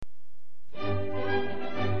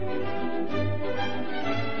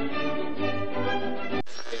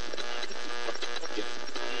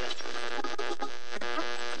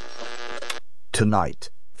Tonight,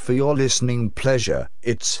 for your listening pleasure,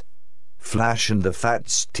 it's Flash and the Fat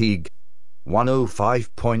Steeg,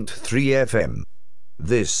 105.3 FM.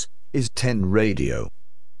 This is 10 Radio.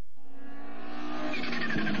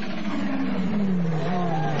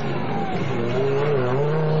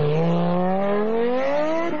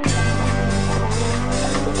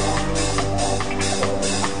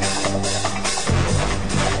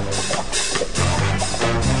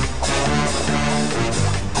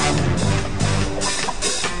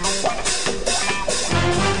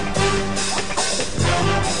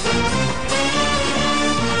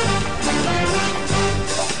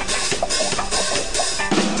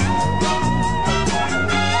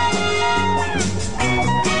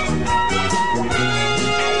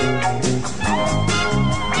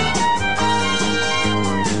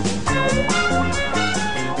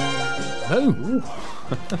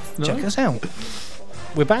 Check us out.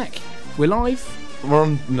 We're back. We're live.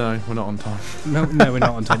 No, we're not on time. No, we're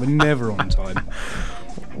not on time. We're never on time.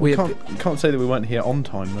 We can't say that we weren't here on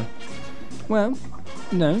time though. Well,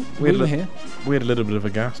 no, we were here. We had a little bit of a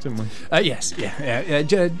gas, didn't we? Yes, yeah.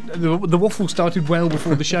 The waffle started well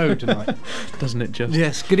before the show tonight. Doesn't it just?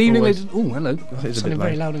 Yes. Good evening, Always. ladies. Oh, hello. It's a bit Sounding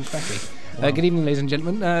very late. loud and crackly. Good evening, ladies and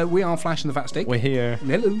gentlemen. We are Flash and the Fat Stick. We're here.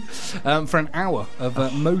 Hello. For an hour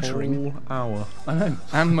of motoring. Whole hour. I know.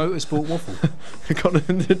 And motorsport waffle. We got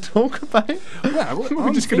nothing to talk about. Well,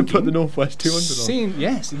 We're just going to put the Northwest 200 on.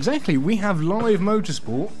 Yes, exactly. We have live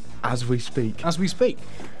motorsport As we speak. as we speak.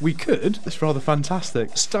 We could It's rather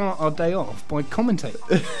fantastic. start our day off by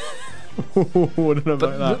commentating. I don't know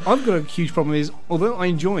But about that. I've got a huge problem is, although I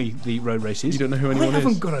enjoy the road races, You don't know who anyone I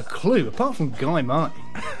haven't is. got a clue, apart from Guy Martin,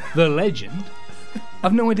 the legend.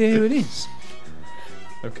 I've no idea who it is.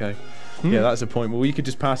 Okay. Yeah, that's a point. Well, we could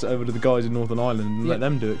just pass it over to the guys in Northern Ireland and let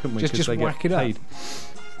them do it, couldn't we? Just 'Cause they whack get it up. paid.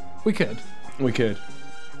 We could. We could.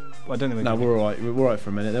 I don't know. No, we're all right. We're all right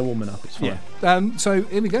for a minute. They're warming up. It's fine. Yeah. So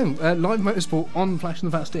here we go. Live motorsport on Flash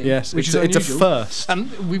and the Fat Stick. Yes, which it's is a unusual. first.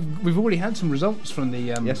 And we've already had some results from the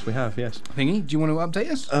Yes, we have. Yes. thingy. Do you want to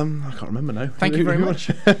update us? I can't remember now. Thank you very Who-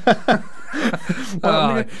 much.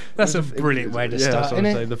 Well, That's a brilliant way to yeah, start, that's what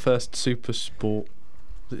isn't I'd it? say. The first Super Sport.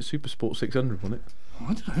 Was it Super Sport 600, wasn't it?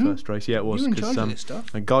 I don't know. First race. Yeah, it was. You're in 'cause, charge of this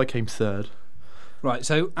stuff. a guy came third. Right,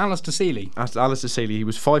 so Alistair Seeley. Alistair Seeley, he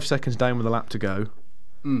was 5 seconds down with a lap to go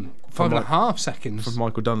 5.5 seconds. from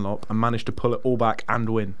Michael Dunlop and managed to pull it all back and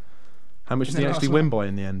win. How much did he Isn't it actually last win by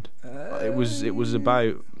in the end? It was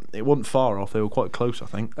about. It wasn't far off. They were quite close, I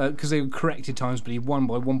think. Because they were corrected times, but he won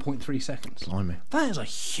by 1.3 seconds. Blimey. That is a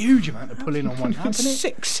huge amount to pull in on one lap, isn't it?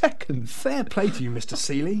 6 seconds. Fair play to you, Mr.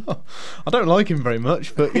 Seeley. I don't like him very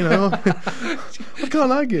much, but you know, I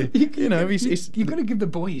can't argue. You know, he's You've got to give the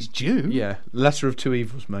boy his due. yeah, lesser of two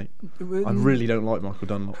evils, mate. I really don't like Michael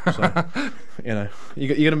Dunlop, so you know, you're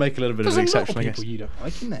going to make a little bit There's of an a lot of exception, I guess. people you don't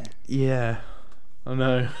like in there. Yeah, I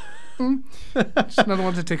know. Just another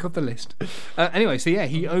one to tick off the list. Anyway, so yeah,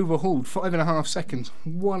 he overhauled 5.5 seconds,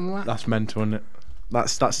 one lap. That's mental, isn't it?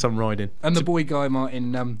 That's some riding. And the boy Guy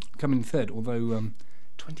Martin coming third, although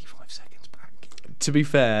 25 seconds back. To be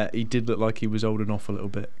fair, he did look like he was holding off a little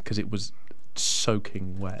bit because it was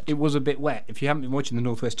soaking wet. It was a bit wet. If you haven't been watching the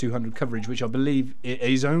Northwest 200 coverage, which I believe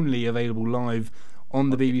is only available live on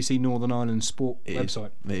the BBC Northern Ireland Sport website.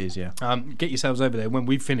 It is, yeah. Get yourselves over there when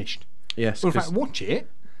we've finished. Yes. Well, in 'cause- fact, watch it,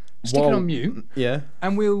 stick it on mute, Yeah.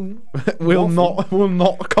 and we'll We'll waffle.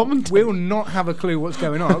 not commentate. We'll not have a clue what's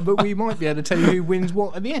going on, but we might be able to tell you who wins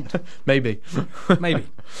what at the end. Maybe. Maybe.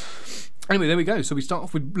 Anyway, there we go. So we start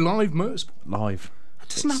off with live motorsport. Live. It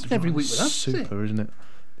doesn't happen every week with us, does it? Super, isn't it?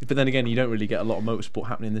 But then again, you don't really get a lot of motorsport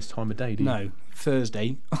happening this time of day, do you? No,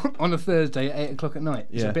 Thursday. On a Thursday at 8 o'clock at night.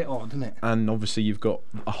 It's Yeah. a bit odd, isn't it? And obviously you've got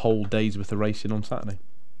a whole day's worth of racing on Saturday.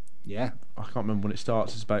 Yeah. I can't remember when it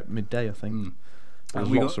starts. It's about midday, I think. There's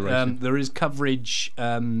We lots got, of racing. there is coverage.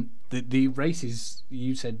 The races,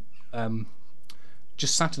 you said,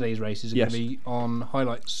 just Saturday's races are Yes. going to be on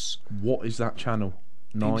highlights. What is that channel?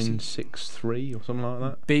 BBC. 963 or something like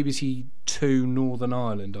that? BBC 2 Northern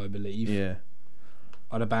Ireland, I believe. Yeah.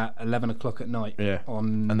 At about 11 o'clock at night. Yeah.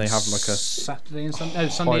 On And they have like a Saturday and Sunday. No,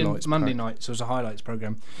 Sunday and highlights Monday pack. night. So it's a highlights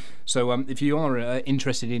program. So if you are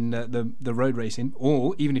interested in the road racing,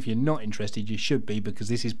 or even if you're not interested, you should be, because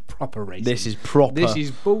this is proper racing. This is proper. This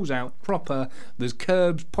is balls out, proper. There's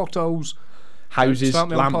curbs, potholes, houses, start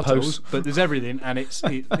me on lampposts. potholes, but there's everything, and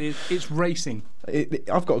it's racing.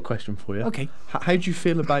 I've got a question for you. Okay. How do you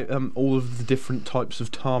feel about all of the different types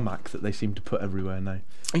of tarmac that they seem to put everywhere now?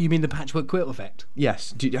 Oh, you mean the patchwork quilt effect?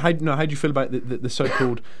 Yes. How do you feel about the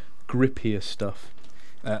so-called grippier stuff?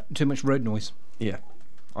 Too much road noise. Yeah.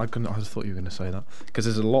 I thought you were going to say that because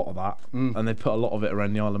there's a lot of that, and they put a lot of it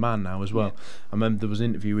around the Isle of Man now as well. Yeah. I remember there was an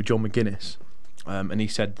interview with John McGuinness, and he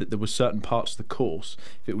said that there were certain parts of the course,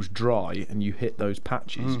 if it was dry and you hit those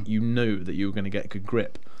patches, you knew that you were going to get good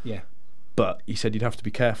grip. Yeah. But he said you'd have to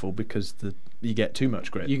be careful because you get too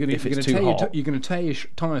much grip. You're going to tear your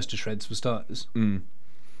tyres to shreds for starters.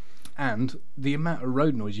 And the amount of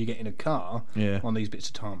road noise you get in a car on these bits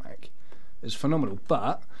of tarmac is phenomenal.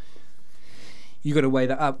 But you got to weigh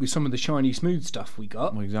that up with some of the shiny smooth stuff we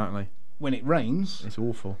got. Well, exactly. When it rains, it's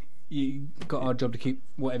awful. You got our job to keep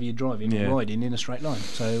whatever you're driving or riding in a straight line.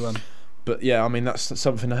 So, but yeah, I mean that's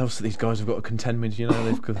something else that these guys have got to contend with. You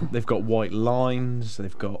know, they've got white lines.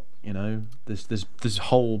 They've got there's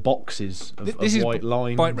whole boxes of white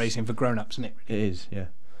lines. Bike racing for grown-ups, isn't it? It is, yeah.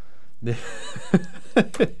 Those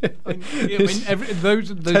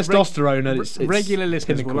testosterone it's regular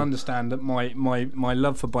listeners pinnacle. Will understand that my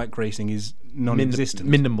love for bike racing is non-existent.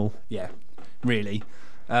 Minimal. Yeah, really.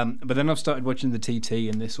 But then I've started watching the TT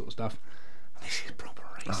and this sort of stuff. This is proper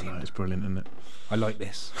racing. I know, it's brilliant, isn't it? I like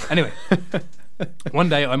this. Anyway, one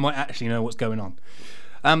day I might actually know what's going on.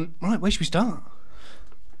 Right, where should we start?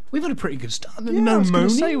 We've had a pretty good start. Yeah, I was going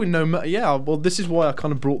to say with well, this is why I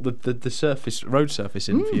kind of brought the road surface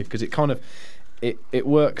in for you, because it kind of it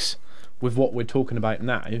works with what we're talking about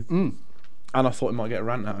now. And I thought it might get a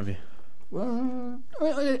rant out of you. Well,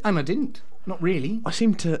 and I didn't. Not really. I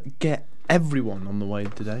seem to get everyone on the way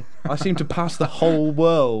today. I seem to pass the whole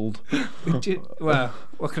world. Well,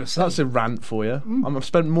 what can I say? That's a rant for you. I've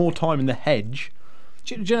spent more time in the hedge.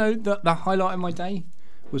 Do you know the highlight of my day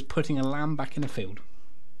was putting a lamb back in a field?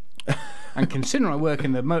 And considering I work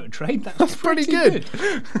in the motor trade, that's pretty good.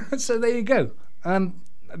 So there you go.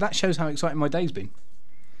 That shows how exciting my day's been.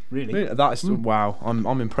 Really, that's wow.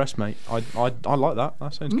 I'm impressed, mate. I like that.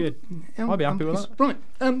 That sounds good. I'd be happy with that. Right,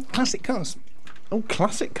 classic cars. Oh,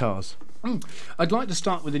 classic cars. I'd like to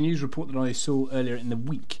start with a news report that I saw earlier in the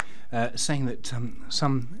week, saying that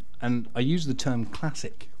and I use the term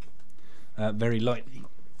classic very lightly.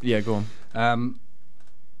 Yeah, go on.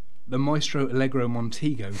 The Maestro Allegro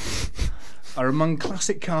Montego are among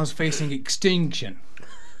classic cars facing extinction.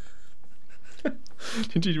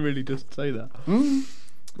 Did you really just say that?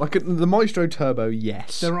 Like the Maestro Turbo,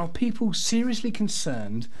 yes. There are people seriously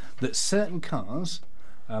concerned that certain cars...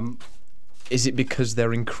 Is it because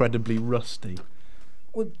they're incredibly rusty?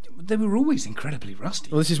 Well, they were always incredibly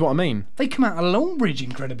rusty. Well, this is what I mean. They come out of Longbridge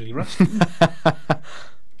incredibly rusty.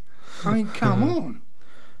 I mean, come on.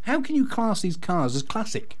 How can you class these cars as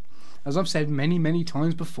classic? As I've said many, many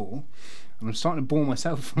times before, and I'm starting to bore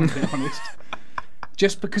myself if I'm a bit honest,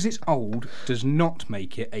 just because it's old does not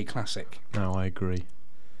make it a classic. No, I agree.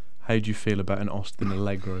 How do you feel about an Austin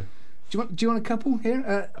Allegro? Do you want a couple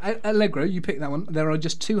here? Allegro, you pick that one. There are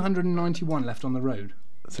just 291 left on the road.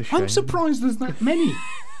 That's a shame. I'm surprised there's that many.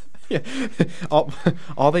 Yeah.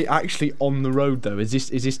 Are they actually on the road though? Is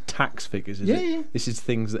this tax figures? Yeah. This is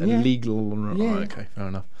things that are legal. Yeah. Oh, okay, fair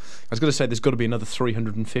enough. I was going to say there's got to be another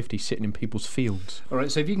 350 sitting in people's fields. All right.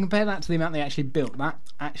 So if you compare that to the amount they actually built, that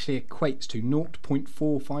actually equates to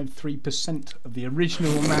 0.453% of the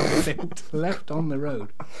original amount built left on the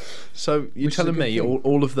road. So you're telling me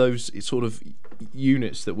all of those sort of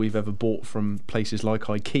units that we've ever bought from places like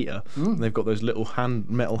IKEA, and they've got those little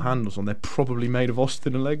metal handles on, they're probably made of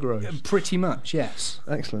Austin Allegros. Pretty much, yes.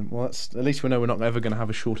 Excellent. Well, at least we know we're not ever going to have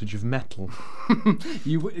a shortage of metal.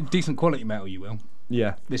 Decent quality metal, you will.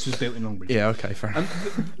 Yeah. This was built in Longbridge. Yeah, okay, fair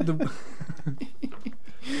enough.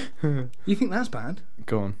 You think that's bad?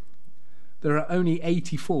 Go on. There are only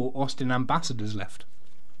 84 Austin Ambassadors left.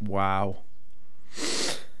 Wow.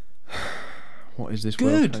 What is this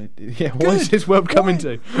Good. world? What is this world coming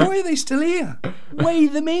to? Why are they still here? Weigh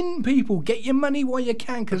them in, people. Get your money while you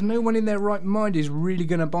can, because no one in their right mind is really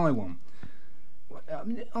going to buy one.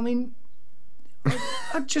 I mean,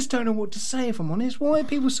 I just don't know what to say, if I'm honest. Why are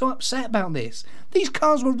people so upset about this? These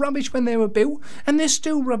cars were rubbish when they were built, and they're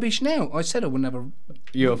still rubbish now. I said I wouldn't have a...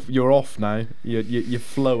 You're off now. You're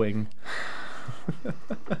flowing.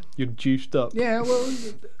 You're juiced up. Yeah, well,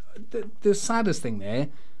 the saddest thing there...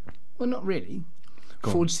 Well, not really.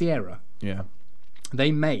 Ford Sierra. Yeah.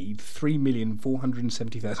 They made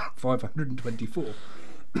 3,470,524.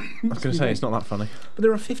 I was going to say, it's not that funny. But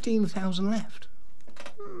there are 15,000 left.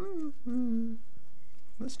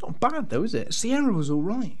 That's not bad, though, is it? Sierra was all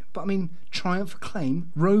right. But, I mean, Triumph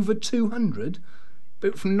Acclaim, Rover 200,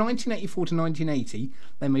 but from 1984 to 1980,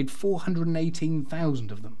 they made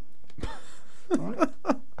 418,000 of them. Right?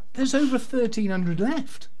 There's over 1,300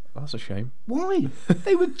 left. That's a shame. Why?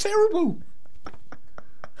 They were terrible.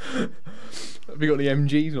 Have you got the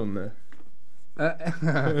MGs on there?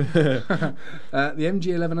 The MG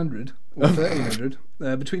 1100 or 1300,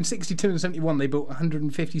 between 62 and 71, they built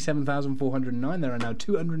 157,409. There are now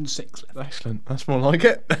 206 left. Excellent. That's more like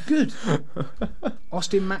it. Good.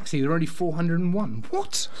 Austin Maxi, there are only 401.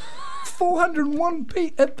 What? 401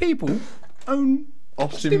 people own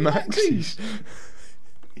Austin Maxis.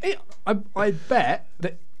 I bet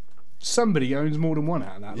that somebody owns more than one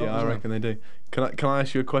out of that. Yeah, I reckon they do. Can I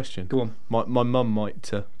ask you a question? Go on. My mum might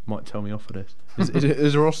tell me off for this.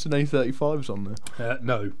 Is there Austin A35s on there?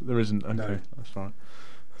 No. There isn't. Okay, No. that's fine.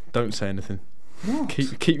 Don't say anything. What?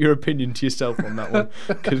 Keep your opinion to yourself on that one,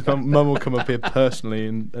 because mum will come up here personally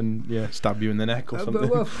and stab you in the neck or something.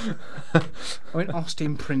 Well, I mean,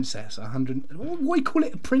 Austin Princess 100. Why call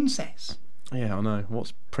it a princess? Yeah, I know.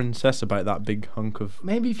 What's princess about that big hunk of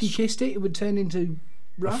Maybe if you kissed it, it would turn into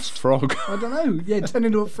rust. frog? I don't know. Yeah, turn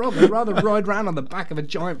into a frog. I'd rather ride round on the back of a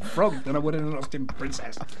giant frog than I would in an Austin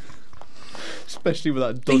Princess. Especially with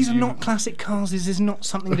that dodgy... These are not classic cars. This is not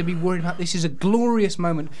something to be worried about. This is a glorious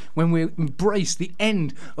moment when we embrace the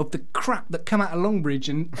end of the crap that came out of Longbridge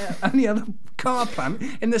and any other car plant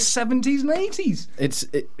in the 70s and 80s.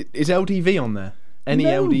 Is LDV on there? Any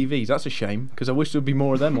No. LDVs? That's a shame, because I wish there'd be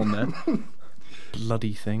more of them on there.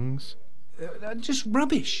 Bloody things. Just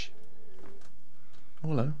rubbish. Oh,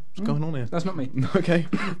 hello. What's going on here? That's not me. Okay.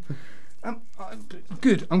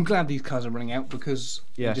 Good. I'm glad these cars are running out because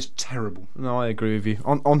Yeah. they're just terrible. No, I agree with you.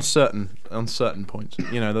 On certain points.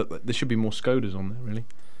 You know, there should be more Skodas on there, really.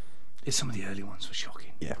 Some of the early ones were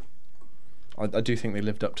shocking. Yeah. I do think they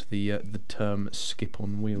lived up to the term skip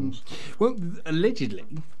on wheels. Well, allegedly,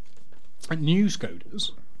 new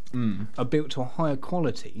Skodas are built to a higher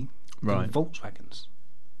quality Right. than Volkswagens.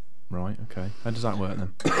 Right, okay. How does that work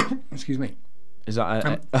then? Excuse me. Is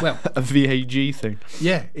that well- a VAG thing?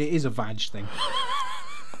 Yeah, it is a vag thing.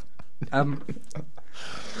 Don't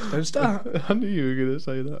start. I knew you were going to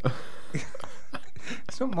say that.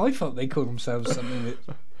 It's not my fault they call themselves something that...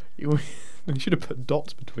 You should have put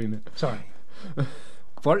dots between it. Sorry.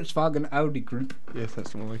 Volkswagen Audi Group. Yes,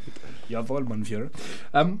 that's more like it. Jawohl, mein Führer.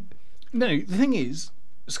 No, the thing is,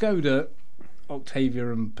 Skoda,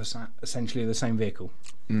 Octavia and Passat essentially are the same vehicle.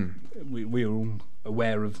 We are all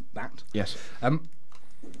aware of that. Yes.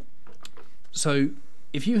 So,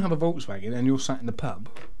 if you have a Volkswagen and you're sat in the pub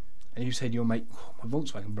and you said to your mate, oh, my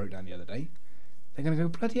Volkswagen broke down the other day, they're going to go,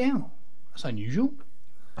 bloody hell, that's unusual.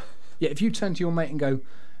 Yeah, if you turn to your mate and go,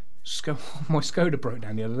 my Skoda broke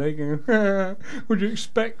down the other day, you go, what do you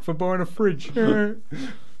expect for buying a fridge?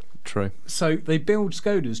 True. So they build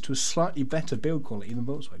Skodas to a slightly better build quality than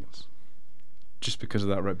Volkswagens. Just because of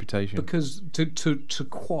that reputation. Because to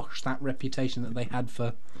quash that reputation that they had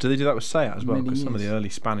for Do they do that with Seat as well? Many Because some of the years. early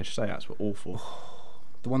Spanish Seats were awful.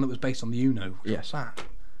 the one that was based on the Uno. Yes. That. Can't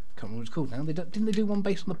remember what it's called now. Didn't they do one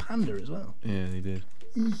based on the Panda as well? Yeah, they did.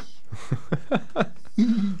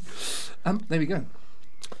 There we go.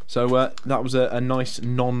 So that was a nice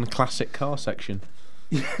non-classic car section.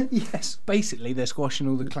 Yes, basically they're squashing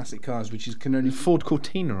all the classic cars, which is can only Ford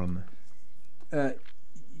Cortina on there.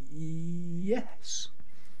 Yes,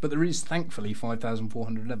 but there is thankfully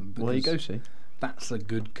 5,411. Well, there you go, see. That's a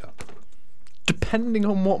good car. Depending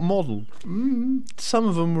on what model, some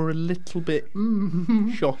of them were a little bit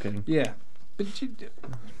shocking. Yeah,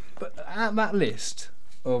 but at that list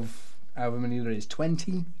of however many there is,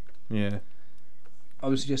 20. Yeah. I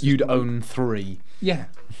would suggest You'd own 3. Yeah,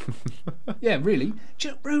 yeah, really.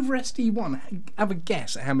 Rover SD1. Have a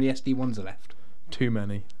guess at how many SD1s are left. Too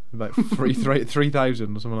many. About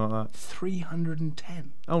 3,000 or something like that.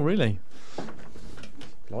 310. Oh, really?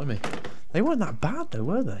 Blimey. They weren't that bad, though,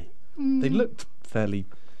 were they? They looked fairly...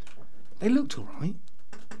 They looked all right,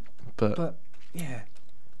 But but yeah,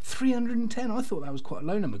 310. I thought that was quite a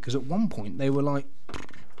low number because at one point they were like,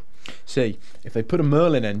 see, if they put a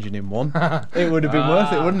Merlin engine in one, it would have been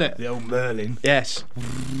worth it, wouldn't it? the old Merlin. Yes.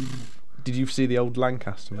 Did you see the old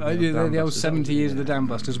Lancaster? with The old Dambusters? 70 years of the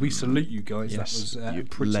Dambusters. We salute you guys. Yes, That was you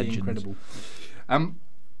pretty legends. incredible.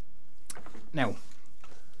 Now,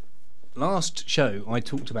 last show I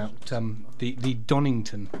talked about the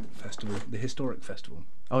Donington Festival, the historic festival.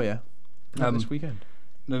 Oh, yeah. Not this weekend.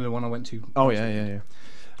 No, the one I went to. Oh, yeah.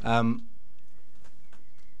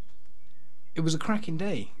 It was a cracking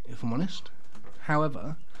day, if I'm honest.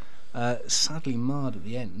 However, sadly marred at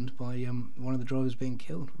the end by one of the drivers being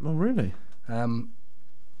killed. Oh, really?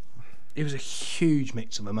 It was a huge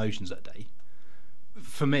mix of emotions that day,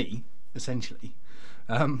 for me, essentially,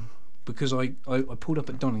 because I pulled up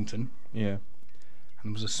at Donington Yeah. and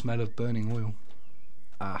there was a smell of burning oil.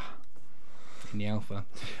 In the Alpha.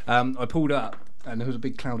 I pulled up and there was a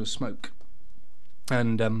big cloud of smoke,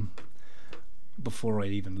 and before I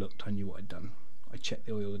even looked, I knew what I'd done. I checked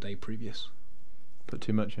the oil the day previous. Put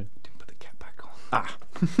too much in. Didn't put the cap back on.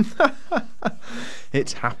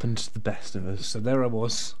 It's happened to the best of us. So there I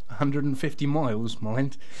was, 150 miles,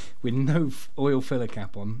 mind, with no oil filler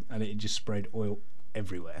cap on, and it had just sprayed oil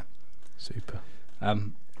everywhere. Super.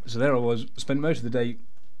 So there I was, spent most of the day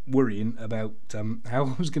worrying about how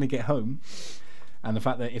I was going to get home, and the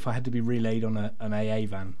fact that if I had to be relayed on an AA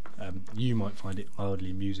van, you might find it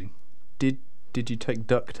mildly amusing. Did you take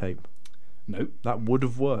duct tape? No. That would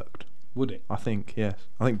have worked. Would it? I think, yes.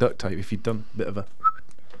 I think duct tape, if you'd done a bit of a...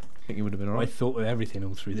 I think you would have been I alright. thought of everything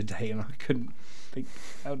all through the day, and I couldn't think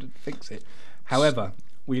how to fix it. However,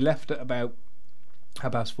 we left at about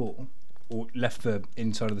 4:30, or left the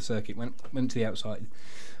inside of the circuit, went to the outside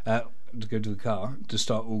to go to the car to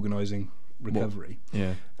start organising recovery.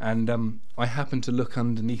 Yeah. And I happened to look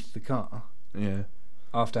underneath the car Yeah.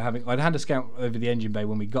 after I'd had a scout over the engine bay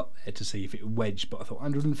when we got there to see if it would wedge, but I thought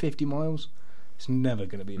 150 miles, it's never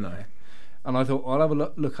going to be there. And I thought, I'll have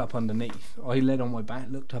a look up underneath. I led on my back,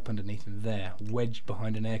 looked up underneath, and there, wedged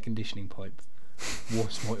behind an air conditioning pipe,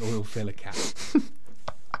 was my oil filler cap.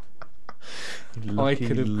 Lucky, I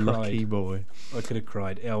could have lucky cried. boy. I could have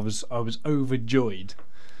cried. I was overjoyed.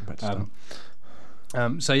 About to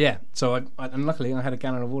start. So yeah, and luckily I had a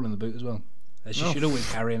gallon of oil in the boot as well, as you should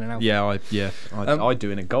always carry in an outfit. Yeah, I do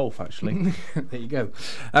in a Golf actually. There you go.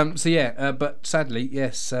 So yeah, but sadly,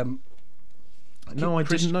 yes. No, I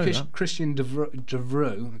didn't know that. Christian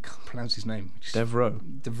Devreux, I can't pronounce his name. Devreux.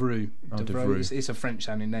 Devreux. Oh, Devreux. It's a French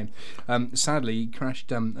sounding name. Sadly, he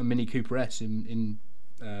crashed a Mini Cooper S in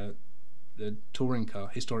the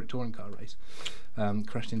historic touring car race.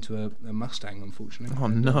 Crashed into a Mustang, unfortunately. Oh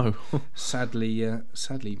no! Sadly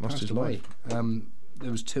Lost passed his away.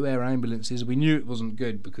 There was 2 air ambulances. We knew it wasn't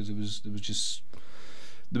good because there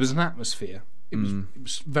was an atmosphere. It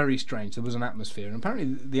was very strange. There was an atmosphere, and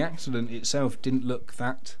apparently the accident itself didn't look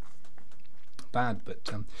that bad. But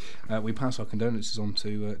we pass our condolences on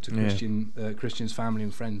to Christian's family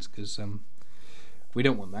and friends, because we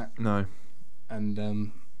don't want that. No.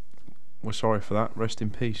 And we're sorry for that. Rest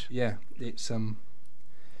in peace. yeah, it's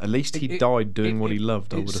At least he died doing what he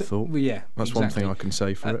loved. I would have thought. Well, yeah, That's exactly. one thing I can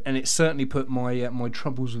say for it. And it certainly put my my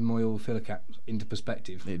troubles with my oil filler cap into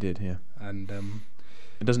perspective. It did, yeah. And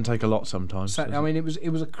It doesn't take a lot sometimes. I mean, it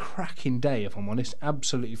was a cracking day, if I'm honest.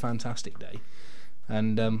 Absolutely fantastic day,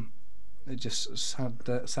 and it just sad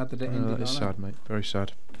that it ended. It's sad, mate. Very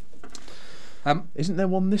sad. Isn't there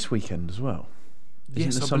one this weekend as well? Isn't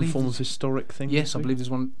yes, there I some believe form of historic thing? Yes, I believe there's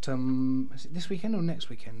one. Is it this weekend or next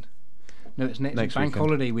weekend? No, it's next bank weekend.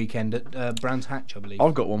 holiday weekend at Brands Hatch, I believe.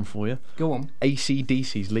 I've got one for you. Go on.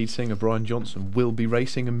 AC/DC's lead singer Brian Johnson will be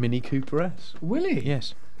racing a Mini Cooper S. Will he?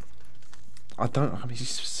 Yes. I mean,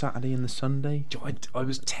 it's Saturday and the Sunday. I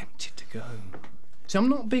was tempted to go. See, I'm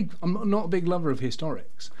not a big lover of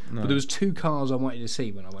historics, but there was 2 cars I wanted to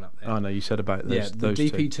see when I went up there. Oh no, you said about those. Yeah, the those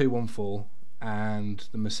two. DP214 and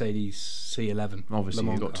the Mercedes C11. Obviously,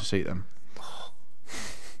 you got to see them.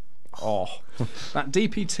 Oh, that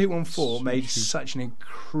DP214 made such an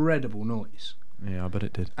incredible noise. yeah, I bet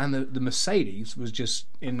it did. And the Mercedes was just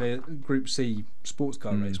in the Group C sports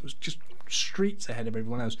car race, was just streets ahead of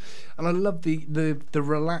everyone else. And I love the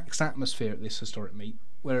relaxed atmosphere at this historic meet,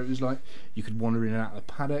 where it was like you could wander in and out of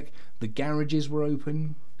the paddock, the garages were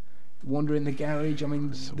open, wander in the garage. I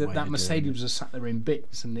mean, that Mercedes was just sat there in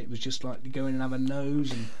bits, and it was just like to go in and have a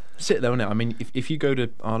nose and sit there, innit? I mean, if you go to,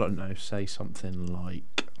 I don't know, say something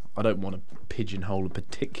like, I don't want to pigeonhole a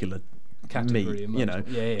particular category, meet, you know,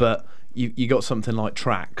 yeah. but you got something like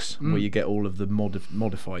tracks where you get all of the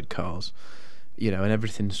modified cars, you know, and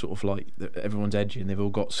everything's sort of like everyone's edgy and they've all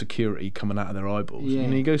got security coming out of their eyeballs. Yeah.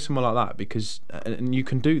 And you go somewhere like that because, and you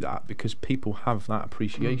can do that because people have that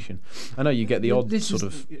appreciation. I know you get the odd sort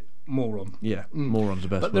of moron. Yeah, moron's the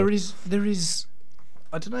best. But word. there is.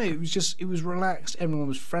 I don't know. It was relaxed. Everyone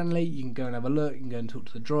was friendly. You can go and have a look. You can go and talk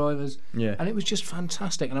to the drivers. Yeah. And it was just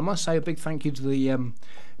fantastic. And I must say a big thank you to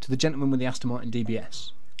the gentleman with the Aston Martin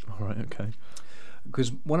DBS. All right. Okay.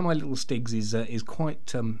 Because one of my little stigs is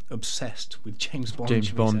quite obsessed with James Bond.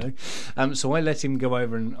 James Bond. So I let him go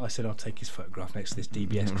over and I said I'll take his photograph next to this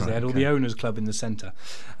DBS because they had all the owners' club in the centre,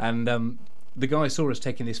 and the guy saw us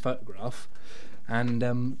taking this photograph,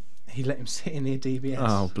 and he let him sit in the DBS.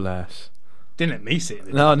 Oh bless. Didn't let me sit in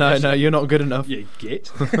the No, DBS. no, you're not good enough. You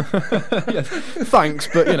git. Yeah, thanks,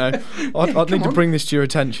 but you know, I'd need to bring this to your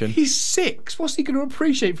attention. He's 6. What's he going to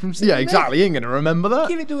appreciate from sitting Yeah, exactly. He ain't going to remember there? that.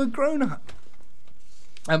 Give it to a grown-up.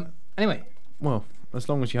 Anyway. Well, as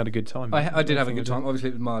long as you had a good time. I did have a good time. Obviously,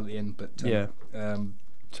 it was mildly in, but yeah.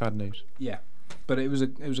 Sad news. Yeah, but it was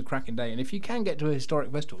a cracking day. And if you can get to a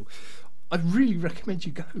historic festival, I really recommend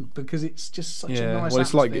you go because it's just such a nice. Well,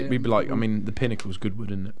 it's like atmosphere. we'd be like. I mean, the Pinnacle's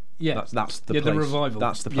Goodwood, isn't it? Yeah, that's the the place. Revival.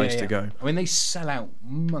 That's the place to go. I mean, they sell out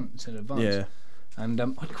months in advance. Yeah. And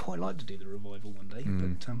I'd quite like to do the Revival one day,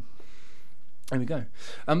 but there we go.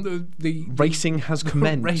 The Racing has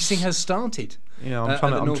commenced. Racing has started. Yeah, at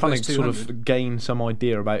I'm the trying Northwest to sort 200. of gain some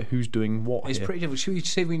idea about who's doing what. It's here. pretty difficult. Should we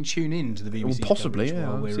see if we can tune in to the BBC? Well, possibly, coverage yeah.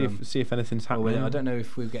 while I'll we're, see if anything's while happening. I don't know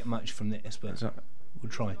if we'll get much from this, but we'll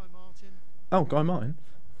try. Oh, Guy Martin.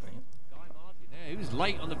 He was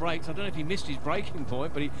late on the brakes. I don't know if he missed his braking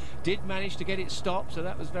point, but he did manage to get it stopped, so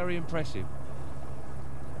that was very impressive.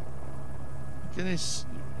 Guinness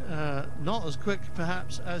not as quick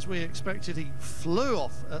perhaps as we expected. He flew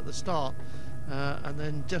off at the start and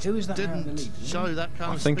then just Who is that out in the didn't lead, show that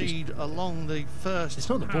kind I of think speed along the first It's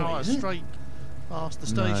not the boy, hour is it? straight past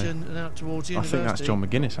the No. station and out towards the I think that's university. John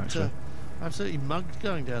McGuinness, actually. Absolutely mugged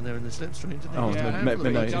going down there in the slipstream. Didn't Oh, he?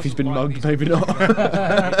 no, if he's been mugged, maybe not.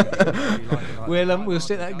 We'll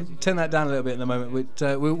turn that down a little bit in the moment. We'll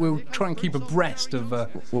try and keep abreast of.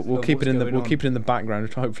 We'll of keep it what's in the going on. keep it in the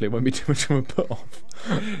background. Hopefully, it won't be too much of a put off.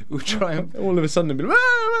 We'll try and All of a sudden, it'll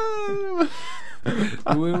be.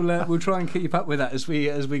 we'll try and keep up with that as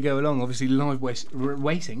we go along. Obviously, live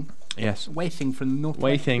waiting Yes, from the North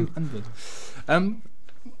Waiting. 200.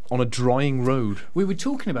 on a drying road. We were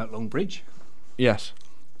talking about Longbridge, Yes.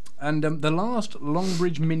 and the last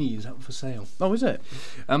Longbridge Mini is up for sale. Oh, is it?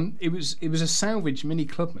 It was a salvage Mini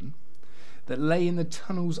Clubman that lay in the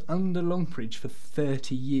tunnels under Longbridge for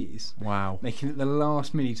 30 years, Wow. making it the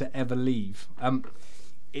last Mini to ever leave.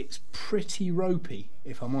 It's pretty ropey,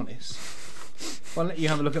 if I'm honest. I'll let you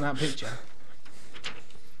have a look at that picture.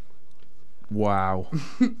 Wow.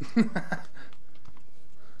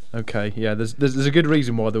 Okay, yeah, there's a good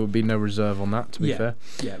reason why there would be no reserve on that, to be fair.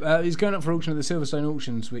 Yeah, it's going up for auction at the Silverstone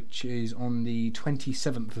Auctions, which is on the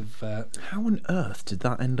 27th of... How on earth did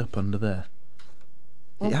that end up under there?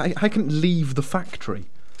 How can it leave the factory?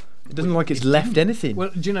 It doesn't like it's left anything.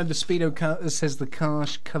 Well, do you know the Speedo car says the car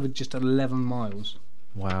covered just 11 miles?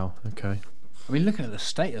 Wow, okay. I mean, looking at the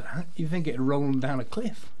state of that, you'd think it'd roll down a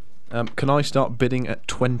cliff. Can I start bidding at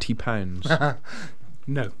 £20?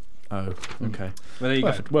 No. Oh, okay. Well, there you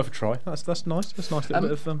go. Worth a try. That's nice. That's a nice little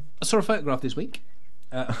bit of... I saw a photograph this week.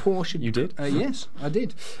 A Porsche. You did? Yes, I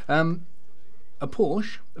did. A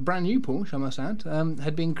Porsche, a brand new Porsche, I must add,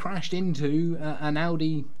 had been crashed into an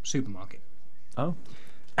Audi supermarket. Oh,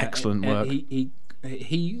 excellent work.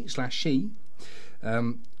 He/she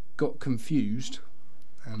got confused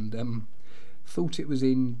and thought it was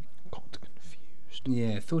in. Got confused.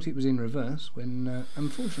 Yeah, thought it was in reverse when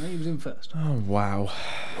unfortunately it was in first. Oh, wow.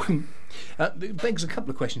 It begs a couple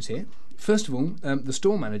of questions here. First of all, the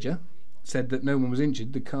store manager said that no one was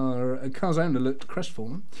injured. The car's owner looked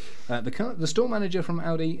crestfallen. The store manager from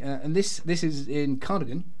Audi, and this is in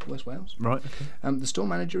Cardigan, West Wales. Right, okay. The store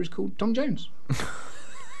manager is called Tom Jones.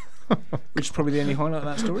 Which is probably the only highlight of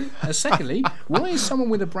that story. Secondly, why is someone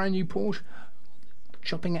with a brand new Porsche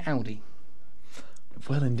shopping at Audi?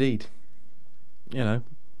 Well, indeed. You know,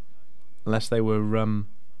 unless they were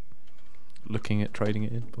looking at trading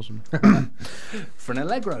it in, possibly. For an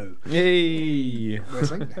Allegro. Yay!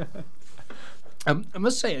 Wrestling. I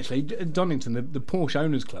must say, actually, Donington, the Porsche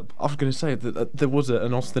Owners Club. I was going to say that there was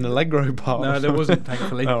an Austin Allegro part. No, there wasn't,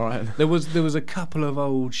 thankfully. All right. There was a couple of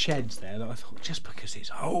old sheds there that I thought, just because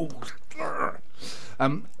it's old.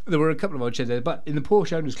 There were a couple of old sheds there, but in the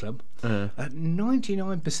Porsche Owners Club,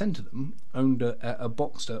 99% of them owned a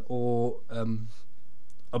Boxster or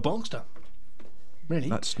a Boxster. Really?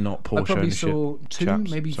 That's not Porsche I probably ownership. saw two, chaps.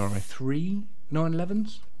 maybe Sorry. 3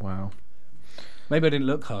 911s. Wow. Maybe I didn't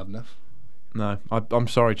look hard enough. No, I'm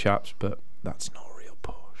sorry, chaps, but that's not a real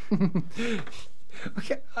Porsche.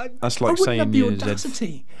 Okay, That's I like wouldn't saying have the you're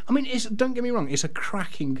audacity. I mean, don't get me wrong, it's a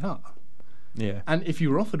cracking car. Yeah. And if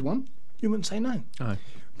you were offered one, you wouldn't say no. Oh.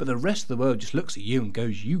 But the rest of the world just looks at you and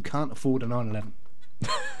goes, you can't afford a 911.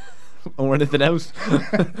 Or anything else,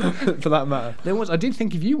 for that matter. I did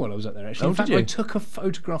think of you while I was up there, actually. Oh, In fact, did you? I took a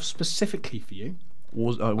photograph specifically for you.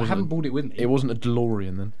 I haven't brought it with me. It wasn't a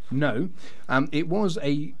DeLorean then. No. It was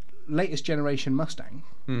a latest generation Mustang,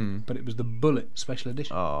 but it was the Bullet Special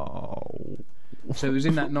Edition. Oh. So it was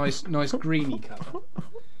in that nice greeny colour.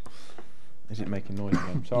 Is it making noise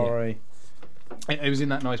again? Sorry. It was in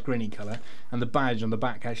that nice greeny colour, and the badge on the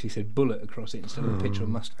back actually said Bullet across it instead of a picture of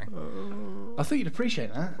Mustang. I thought you'd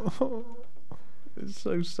appreciate that. It's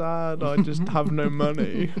so sad. I just have no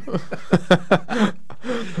money.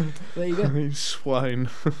 There you go. You swine.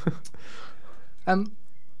 I'm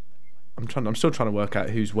still trying to work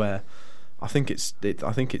out who's where. I think it's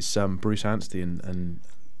Bruce Anstey and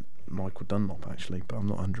Michael Dunlop actually, but I'm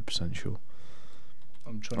not 100% sure.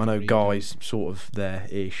 I'm trying I to know read Guy's sort of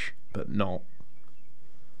there-ish, but not.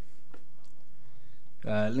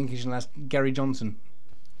 Lincolnshire last Gary Johnson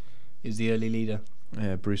is the early leader.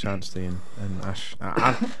 Yeah, Bruce Anstey and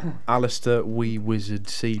Alistair Wee Wizard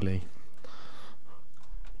Seeley.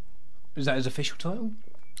 Is that his official title?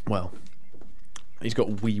 Well, he's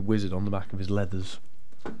got Wee Wizard on the back of his leathers.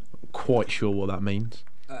 Quite sure what that means.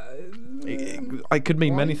 It could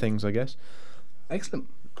mean many things, I guess. Excellent.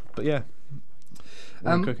 But yeah,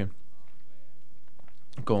 we're cooking.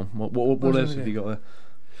 Go on. What else have you got there?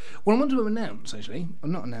 Well, I want to announce, actually.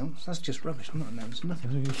 I'm not announced. That's just rubbish. I'm not announcing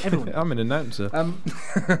nothing. Everyone. I'm an announcer. I'm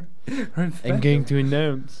going to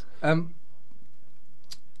announce.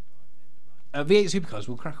 V8 Supercars.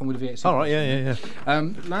 We'll crack on with the V8 Supercars. All right, yeah.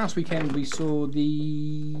 Last weekend we saw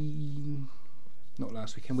not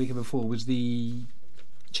last weekend, weekend before was the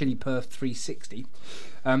Chile Perth 360,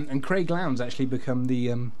 and Craig Lowndes actually become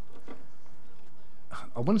the I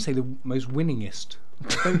want to say the most winningest. I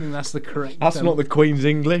don't think that's the correct. That's not the Queen's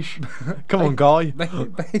English. Come on, Guy.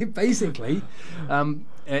 Basically,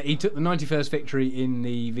 he took the 91st victory in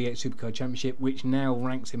the V8 Supercar Championship, which now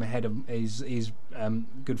ranks him ahead of his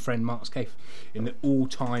good friend Mark Scaife in the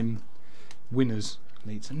all-time winners.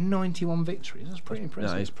 It's 91 victories. That's pretty impressive.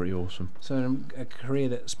 That is pretty awesome. So a career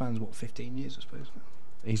that spans 15 years, I suppose.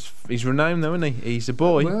 He's renowned though, isn't he? He's a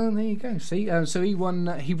boy. Well, there you go. See, so he won.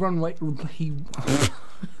 He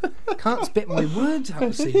can't spit my words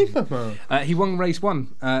out. He won race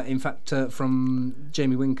 1. In fact, from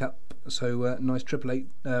Jamie Whincup. So nice 888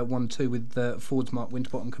 1-2 with Ford's Mark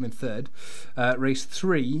Winterbottom coming third. Race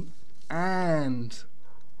 3 and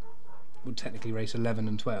technically race 11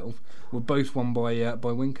 and 12 were both won by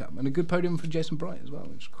Whincup, and a good podium for Jason Bright as well,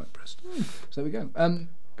 which is quite impressed. So there we go.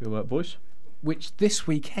 Good work, boys. Which this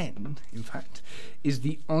weekend, in fact, is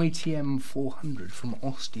the ITM 400 from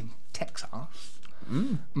Austin, Texas.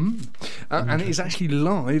 And it is actually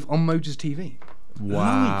live on Motors TV.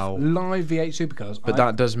 Wow. Live V8 Supercars. But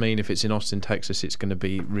that does mean if it's in Austin, Texas, it's going to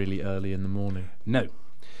be really early in the morning. No.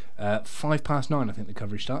 9:05, I think the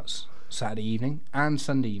coverage starts. Saturday evening and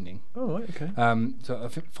Sunday evening. Oh, right, okay. So I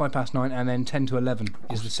think 9:05 and then 10 to 11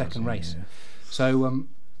 is the second race. Yeah. So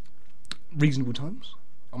reasonable times.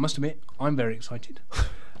 I must admit, I'm very excited.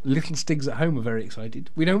 Little Stigs at home are very excited.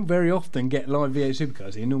 We don't very often get live V8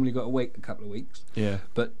 Supercars here. Normally got to wait a couple of weeks. Yeah.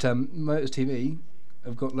 But Motors TV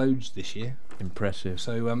have got loads this year. Impressive.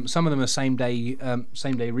 So some of them are same day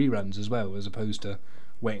reruns as well, as opposed to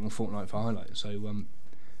waiting a fortnight for highlights. So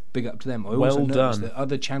big up to them. I also noticed that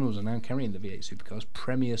other channels are now carrying the V8 Supercars.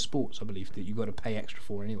 Premier Sports, I believe, that you've got to pay extra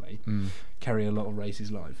for anyway, carry a lot of races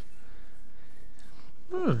live.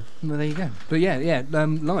 Well, there you go. But yeah,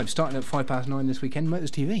 live starting at 9:05 this weekend.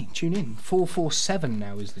 Motors TV, tune in. 447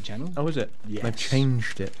 now is the channel. Oh, is it? Yes. They've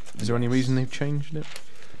changed it. Is there any reason they've changed it?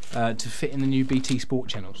 To fit in the new BT Sport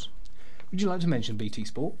channels. Would you like to mention BT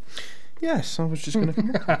Sport? Yes, I was just going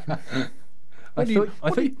to. I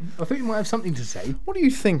thought you might have something to say. What do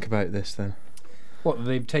you think about this then? What,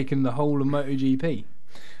 they've taken the whole of MotoGP?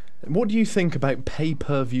 What do you think about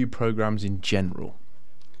pay-per-view programs in general?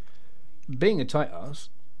 Being a tight ass,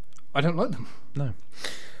 I don't like them. No.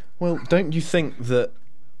 Well, don't you think that...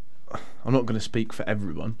 I'm not going to speak for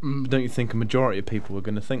everyone, but don't you think a majority of people are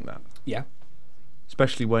going to think that? Yeah.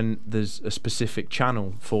 Especially when there's a specific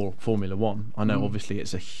channel for Formula One. I know, obviously,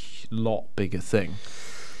 it's a lot bigger thing.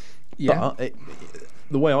 Yeah. But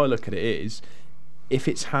the way I look at it is, if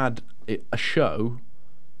it's had a show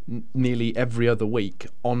nearly every other week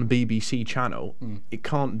on BBC channel, it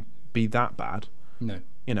can't be that bad. No.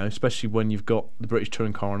 You know, especially when you've got the British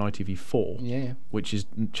Touring Car on ITV4, which is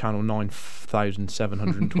channel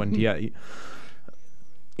 9728.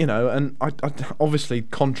 You know, and I obviously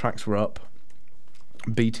contracts were up.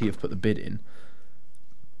 BT have put the bid in,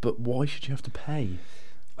 but why should you have to pay?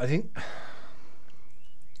 I think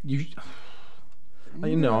you.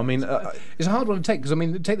 know, I mean, it's a hard one to take because I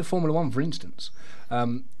mean, take the Formula One for instance.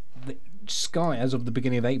 Sky, as of the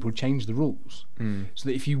beginning of April, changed the rules so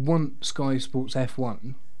that if you want Sky Sports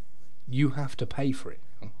F1, you have to pay for it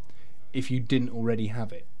if you didn't already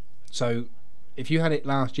have it. So if you had it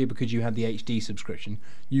last year because you had the HD subscription,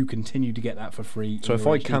 you continue to get that for free. So if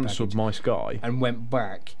I cancelled my Sky and went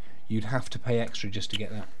back, you'd have to pay extra just to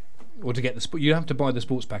get that, or to get the you'd have to buy the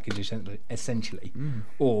sports package essentially,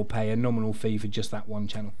 or pay a nominal fee for just that one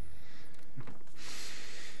channel.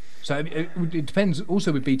 So it depends.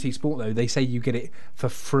 Also with BT Sport though, they say you get it for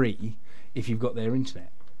free if you've got their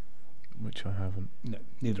internet. Which I haven't. No,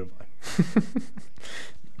 neither have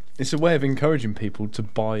I. It's a way of encouraging people to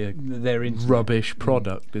buy a Their internet. rubbish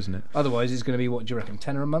product, isn't it? Otherwise, it's going to be, what do you reckon,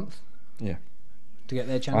 £10 a month Yeah. to get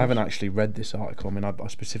their channel? I haven't actually read this article. I mean, I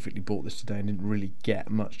specifically bought this today and didn't really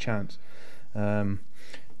get much chance.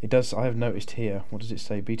 It does. I have noticed here. What does it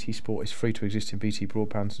say? BT Sport is free to existing BT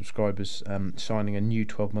broadband subscribers signing a new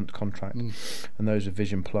 12-month contract, and those of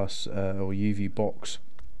Vision Plus or UV Box,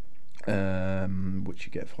 which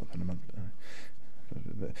you get £5 a month.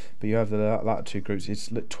 But you have the latter two groups. It's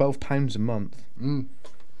 £12 a month.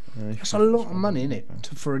 That's a lot of money, isn't it,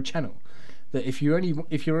 for a channel? That if you're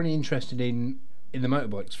only interested in the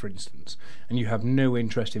motorbikes, for instance, and you have no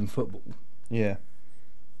interest in football, Yeah.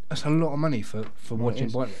 that's a lot of money for watching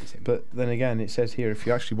bike racing. But then again, it says here if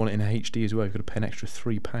you actually want it in HD as well, you've got to pay an extra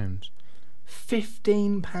 £3.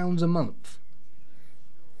 £15 a month.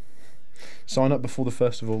 Sign up before the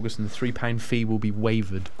 1st of August, and the £3 fee will be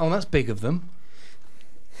waived. Oh, that's big of them.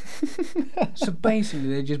 So basically,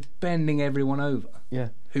 they're just bending everyone over Yeah.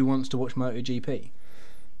 who wants to watch MotoGP.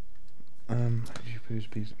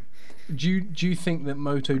 Do you think that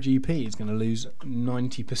MotoGP is going to lose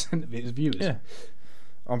 90% of its viewers? Yeah.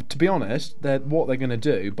 To be honest, what they're going to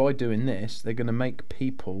do by doing this, they're going to make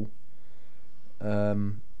people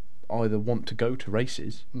either want to go to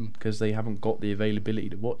races because they haven't got the availability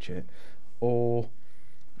to watch it, or,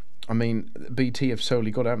 I mean, BT have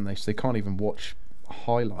solely got it, haven't they? So they can't even watch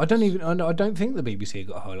highlights. I don't think the BBC have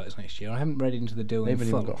got highlights next year. I haven't read into the deal. They haven't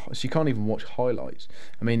even got, so you can't even watch highlights.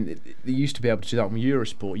 I mean, they used to be able to do that on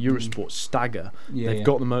Eurosport. Eurosport stagger. They've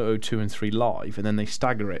got the Moto 2 and 3 live, and then they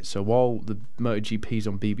stagger it. So while the MotoGP's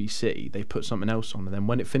on BBC, they put something else on, and then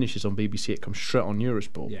when it finishes on BBC, it comes straight on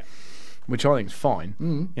Eurosport. Yeah. Which I think is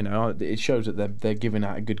fine. You know, it shows that they're giving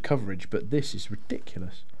out a good coverage. But this is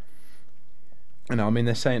ridiculous. You know, I mean,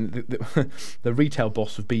 they're saying the retail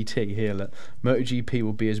boss of BT here that MotoGP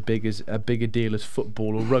will be as big as a bigger deal as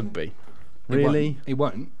football or rugby. Really? It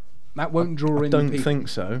won't. That won't draw in. I don't think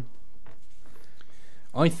so.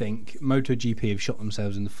 I think MotoGP have shot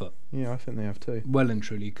themselves in the foot. Yeah, I think they have too. Well and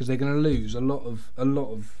truly, because they're going to lose a lot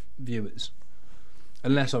of viewers,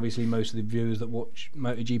 unless obviously most of the viewers that watch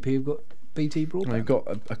MotoGP have got BT broadband. Well, they've got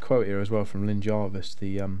a quote here as well from Lynn Jarvis. I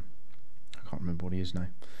can't remember what he is now.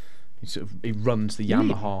 He runs the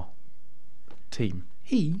Yamaha team.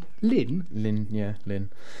 Lynn? Lynn.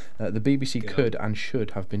 The BBC could and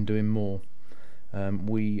should have been doing more.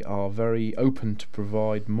 We are very open to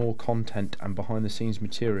provide more content and behind-the-scenes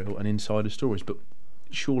material and insider stories. But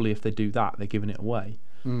surely, if they do that, they're giving it away.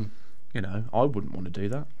 You know, I wouldn't want to do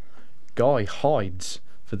that. Guy hides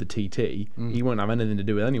for the TT. He won't have anything to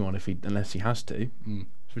do with anyone unless he has to.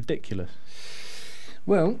 It's ridiculous.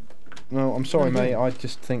 Well, I'm sorry, mate. I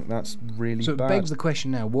just think that's really so bad. So it begs the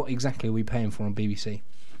question now: what exactly are we paying for on BBC?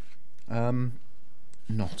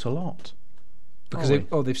 Not a lot. Because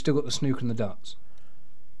they've still got the snooker and the darts.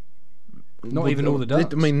 Not even all the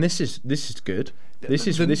darts. I mean, this is good. This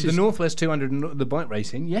is the Northwest 200 and the bike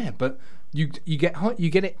racing. Yeah, but you get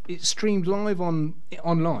it. It's streamed live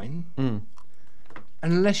online. And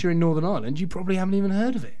unless you're in Northern Ireland, you probably haven't even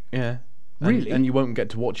heard of it. Yeah. Really? And you won't get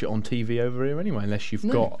to watch it on TV over here anyway, unless you've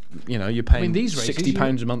got, you're paying these races,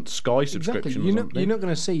 £60 a month Sky subscription. Exactly. You're not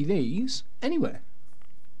going to see these anywhere.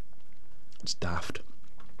 It's daft.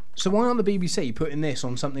 So why aren't the BBC putting this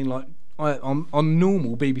on something like on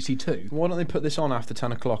normal BBC Two? Why don't they put this on after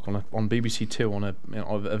 10 o'clock on BBC Two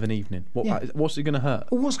of an evening? What's it going to hurt?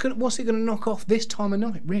 Well, what's it going to knock off this time of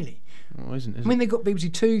night? Really? Well, isn't I mean, they've got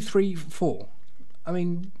BBC 2, 3, 4. I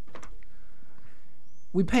mean,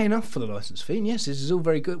 we pay enough for the licence fee, and yes, this is all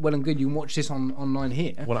very good, well and good. You can watch this online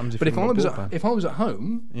here. What happens if I was at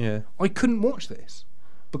home, I couldn't watch this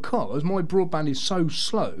because my broadband is so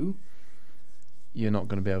slow. You're not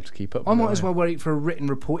going to be able to keep up. I might as well wait for a written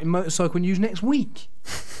report in Motorcycle News next week.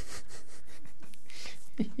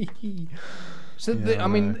 So I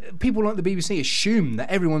mean, people like the BBC assume that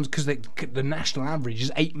everyone's, because the national average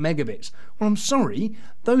is 8 megabits. Well, I'm sorry,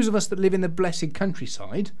 those of us that live in the blessed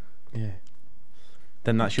countryside. Yeah.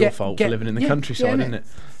 Then that's your fault for living in the countryside, isn't it?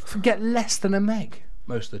 Get less than a meg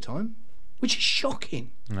most of the time, which is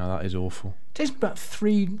shocking. No, that is awful. It takes me about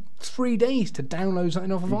three days to download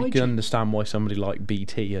something off of iTunes. You can understand why somebody like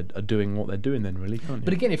BT are doing what they're doing then, really, can't you?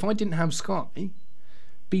 But again, if I didn't have Sky,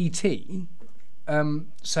 BT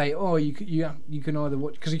say, you can either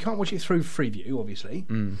watch, because you can't watch it through Freeview, obviously.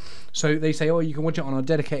 So they say, you can watch it on our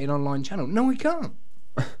dedicated online channel. No, I can't.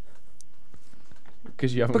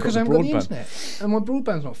 Because you haven't got the broadband. Got the internet, and my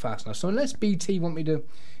broadband's not fast enough. So unless BT want me to,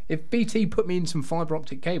 if BT put me in some fibre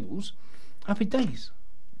optic cables, happy days.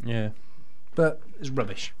 Yeah. But it's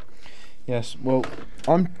rubbish. Yes, well,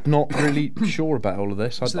 I'm not really sure about all of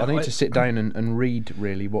this. I need to sit down and read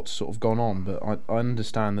really what's sort of gone on, but I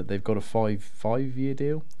understand that they've got a five-year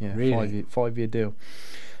deal. Yeah, Really? five-year deal.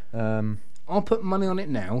 I'll put money on it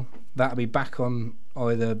now. That'll be back on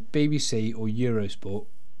either BBC or Eurosport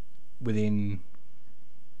within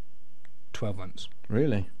 12 months.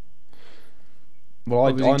 Really? Well,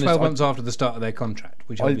 Obviously 12 months after the start of their contract,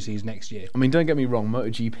 which obviously is next year. I mean, don't get me wrong.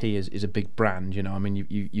 MotoGP is a big brand, you know. I mean,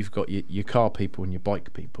 you've got your car people and your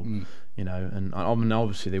bike people, you know. And I mean,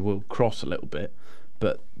 obviously they will cross a little bit,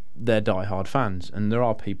 but they're die-hard fans, and there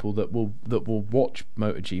are people that will watch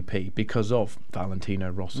MotoGP because of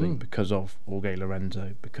Valentino Rossi, because of Jorge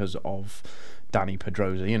Lorenzo, because of Danny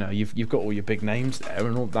Pedrosa. You know, you've got all your big names there,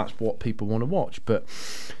 and all that's what people want to watch. But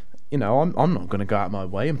you know, I'm not going to go out of my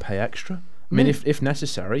way and pay extra. I mean, if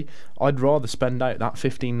necessary, I'd rather spend out that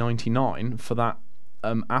 $15.99 for that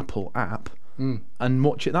Apple app and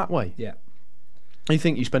watch it that way. Yeah. You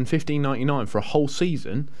think you spend $15.99 for a whole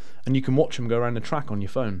season, and you can watch them go around the track on your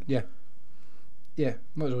phone? Yeah. Yeah,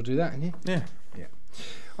 might as well do that, ain't you? Yeah. Yeah.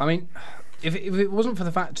 I mean, if it wasn't for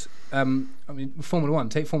the fact, I mean, Formula 1,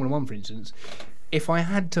 take Formula 1 for instance, if I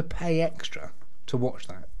had to pay extra to watch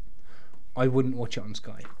that, I wouldn't watch it on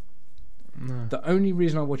Sky. No. The only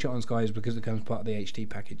reason I watch it on Sky is because it comes part of the HD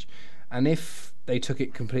package. And if they took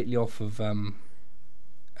it completely off of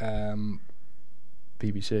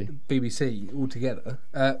BBC altogether,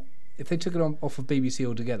 if they took it off of BBC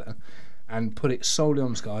altogether and put it solely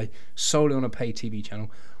on Sky, solely on a pay TV channel,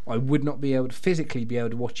 I would not be able to physically be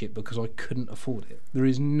able to watch it because I couldn't afford it. There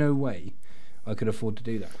is no way I could afford to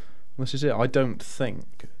do that. This is it. I don't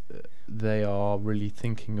think they are really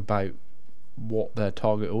thinking about what their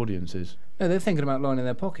target audience is. No, they're thinking about lining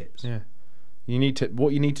their pockets. Yeah.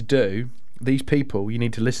 What you need to do, these people, you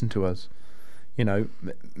need to listen to us. You know,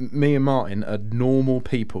 me and Martin are normal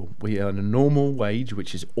people. We earn a normal wage,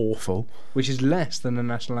 which is awful. Which is less than the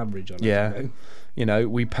national average, I like Yeah. to know. You know,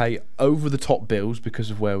 we pay over the top bills because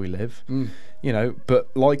of where we live. You know,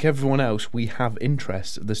 but like everyone else, we have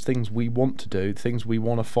interests. There's things we want to do, things we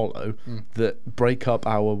want to follow that break up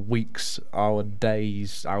our weeks, our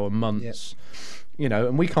days, our months. You know,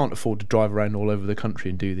 and we can't afford to drive around all over the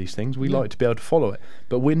country and do these things. We like to be able to follow it,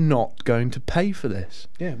 but we're not going to pay for this.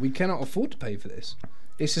 Yeah, we cannot afford to pay for this.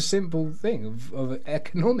 It's a simple thing of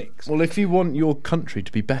economics. Well, if you want your country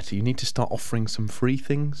to be better, you need to start offering some free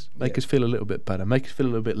things. Make us feel a little bit better. Make us feel a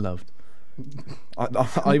little bit loved.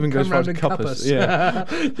 I even go as far as cup us. Yeah.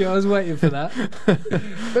 Yeah, I was waiting for that.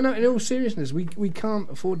 But no, in all seriousness, we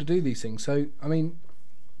can't afford to do these things. So, I mean,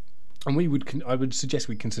 and I would suggest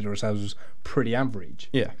we consider ourselves as pretty average.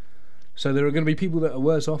 Yeah. So there are going to be people that are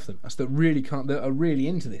worse off than us that are really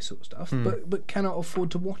into this sort of stuff, but cannot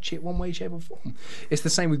afford to watch it one way, shape, or form. It's the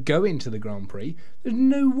same with going to the Grand Prix. There's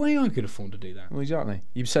no way I could afford to do that. Well, exactly.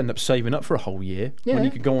 You end up saving up for a whole year when Yeah. you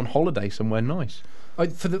could go on holiday somewhere nice.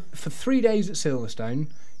 For 3 days at Silverstone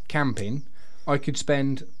camping, I could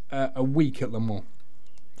spend a week at Le Mans.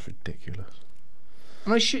 It's ridiculous.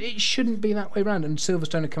 And it shouldn't be that way around. And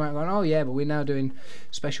Silverstone have come out going, oh yeah, but we're now doing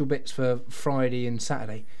special bits for Friday and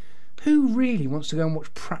Saturday. Who really wants to go and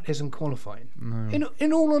watch practice and qualifying? No.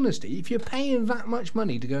 In all honesty, if you're paying that much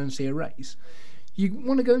money to go and see a race, you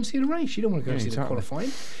want to go and see the race. You don't want to go and see the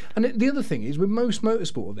qualifying. And the other thing is, with most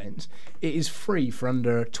motorsport events, it is free for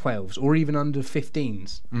under 12s or even under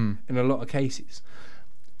 15s in a lot of cases.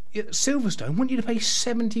 Silverstone want you to pay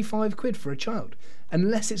 £75 for a child.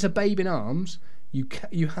 Unless it's a babe in arms,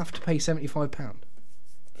 you have to pay £75.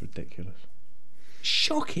 It's ridiculous.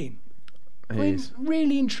 Shocking. It I mean, is.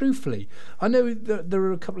 really and truthfully, I know that there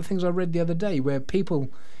are a couple of things I read the other day where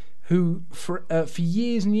people who for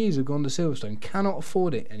years and years have gone to Silverstone cannot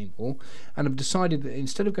afford it anymore and have decided that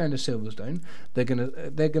instead of going to Silverstone, they're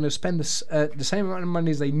gonna spend the same amount of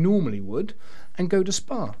money as they normally would and go to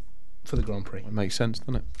Spa for the Grand Prix. It makes sense,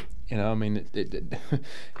 doesn't it? You know, I mean,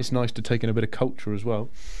 it's nice to take in a bit of culture as well.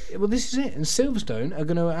 Well, this is it. And Silverstone are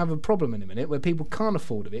going to have a problem in a minute where people can't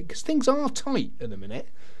afford it because things are tight at the minute.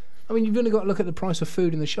 I mean, you've only got to look at the price of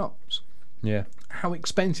food in the shops. Yeah. How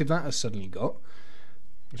expensive that has suddenly got.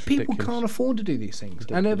 It's People ridiculous. can't afford to do these things.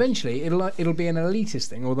 Ridiculous. And eventually it'll be an elitist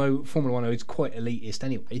thing, although Formula 1 is quite elitist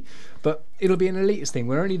anyway. But it'll be an elitist thing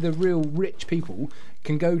where only the real rich people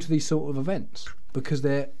can go to these sort of events because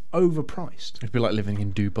they're overpriced. It'd be like living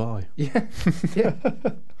in Dubai. Yeah, yeah.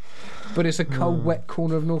 But it's a cold, wet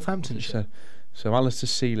corner of Northamptonshire. So Alistair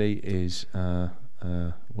Seeley is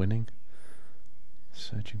winning.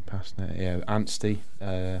 Surging past there. Yeah, Anstey,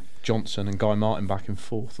 Johnson and Guy Martin back and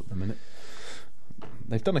forth at the minute.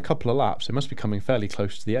 They've done a couple of laps. They must be coming fairly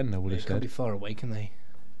close to the end, I would have They can't be said. far away, can they?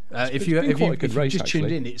 If it's you been if quite you a good if you race, just tuned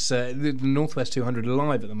actually. in, it's the Northwest 200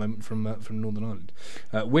 live at the moment from Northern Ireland.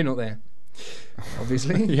 We're not there,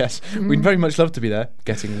 obviously. Yes, we'd very much love to be there,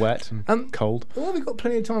 getting wet and Um, cold. Well, we've got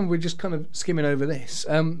plenty of time. We're just kind of skimming over this.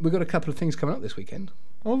 We've got a couple of things coming up this weekend.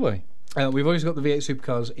 Oh, we? We've always got the V8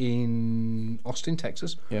 Supercars in Austin,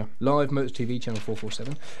 Texas. Yeah. Live Motors TV, channel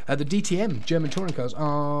 447. The DTM, German touring cars,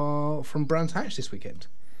 are from Brands Hatch this weekend.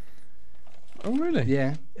 Oh, really?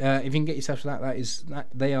 Yeah. If you can get yourself to that,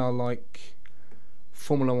 they are like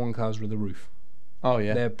Formula One cars with a roof. Oh,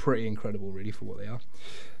 yeah. They're pretty incredible, really, for what they are.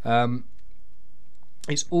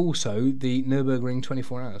 It's also the Nürburgring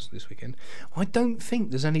 24 Hours this weekend. I don't think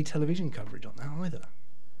there's any television coverage on that either,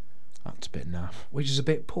 That's a bit naff. which is a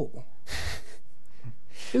bit poor.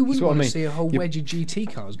 Who wouldn't what I want to mean. see a whole You- wedge of GT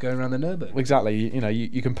cars going around the Nürburgring? Exactly.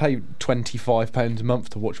 You can pay £25 a month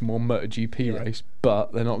to watch more MotoGP Yeah. race,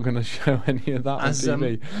 but they're not going to show any of that As, on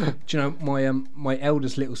TV. Do you know my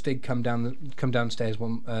eldest little Stig come downstairs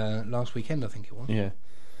last weekend, I think it was. Yeah.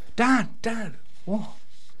 Dad, what?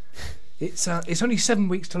 It's only 7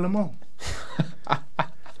 weeks to Le Mans.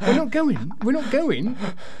 We're not going.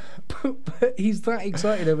 But he's that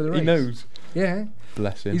excited over the race. He knows. Yeah.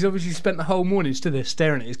 Bless him. He's obviously spent the whole morning stood there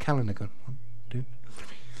staring at his calendar, going 1, 2,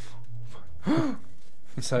 3, 4.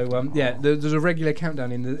 So yeah, there's a regular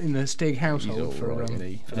countdown in the Stig household all for right, isn't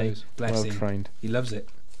he? for those. Bless Well him. trained. He loves it.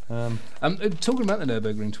 Talking about the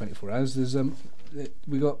Nürburgring 24 Hours, there's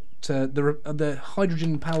we got the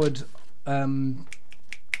hydrogen powered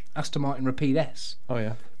Aston Martin Rapide S Oh,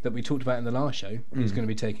 yeah. that we talked about in the last show. He's going to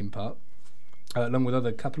be taking part, along with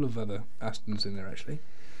a couple of other Astons in there actually.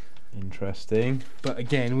 Interesting. But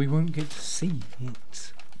again, we won't get to see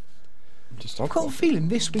it. Just I've got a feeling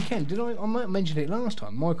this weekend. I might have mentioned it last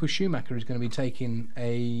time. Michael Schumacher is going to be taking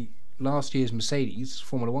a last year's Mercedes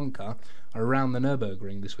Formula One car around the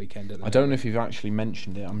Nürburgring this weekend. I don't know if you've actually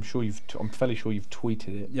mentioned it. I'm fairly sure you've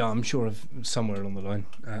tweeted it. Yeah, I'm sure of somewhere along the line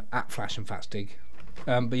at Flash and Fat Stig.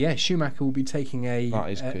 But yeah, Schumacher will be taking That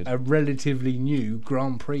is good. a relatively new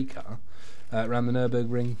Grand Prix car around the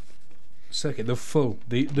Nürburgring circuit. The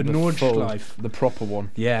Nordschleife. The proper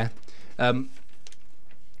one. Yeah.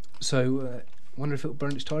 So, wonder if it'll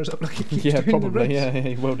burn its tyres up like it keeps Yeah, doing in the probably. race.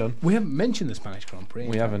 Yeah, well done. We haven't mentioned the Spanish Grand Prix.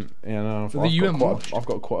 We haven't. Yeah, no. I've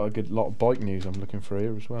got quite a good lot of bike news I'm looking for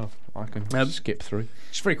here as well. I can skip through.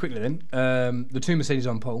 Just very quickly then, the two Mercedes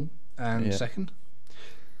on pole and second.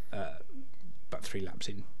 About 3 laps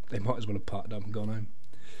in, they might as well have parked up and gone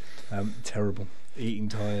home. Terrible. Eating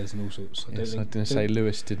tyres and all sorts. I was going to say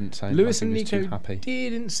Lewis didn't say Lewis like and he was Nico too happy.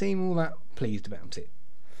 didn't seem all that pleased about it,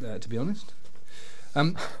 to be honest.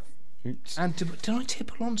 Oops. And did I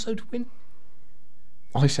tip Alonso to win?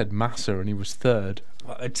 I said Massa and he was third.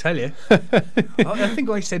 Well, I tell you, I think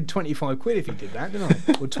I said 25 quid if he did that, didn't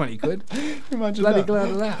I? Or 20 quid. Imagine Bloody that. glad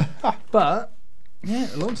of that. But yeah,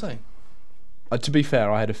 Alonso. To be fair,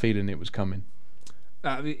 I had a feeling it was coming.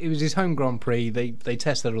 It was his home Grand Prix. They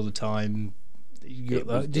test that all the time.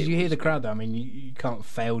 Did you hear the crowd though? I mean, you can't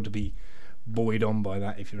fail to be buoyed on by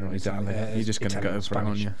that if you're an Exactly. You're just going to go for it,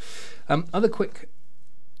 aren't you? Other quick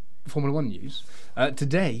Formula One news.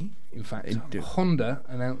 Today, in fact, Honda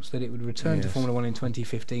announced that it would return to Formula One in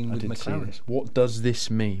 2015 with McLaren. What does this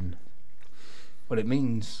mean? Well, it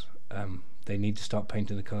means they need to start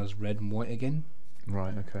painting the cars red and white again.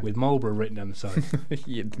 Right, okay. With Marlboro written down the side.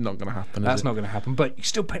 It's not going to happen. That's not going to happen, but you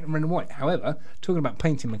still paint them red and white. However, talking about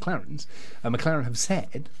painting McLarens, McLaren have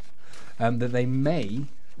said that they may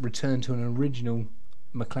return to an original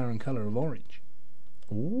McLaren colour of orange.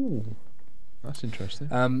 Ooh, that's interesting.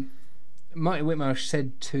 Marty Whitmarsh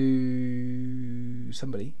said to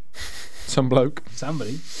somebody, Some bloke,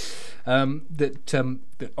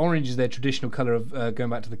 that orange is their traditional colour of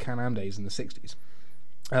going back to the Can-Am days in the 60s.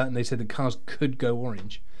 And they said the cars could go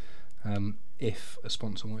orange if a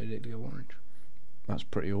sponsor wanted it to go orange. That's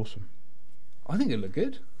pretty awesome. I think it'd look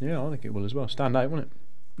good. Yeah, I think it will as well. Stand out, won't it?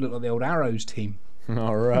 Look like the old Arrows team.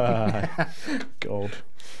 All right. God,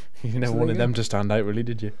 you never wanted them to stand out, really,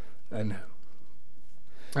 did you? No.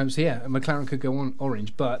 So yeah, McLaren could go on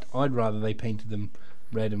orange, but I'd rather they painted them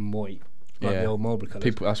red and white, like the old Marlboro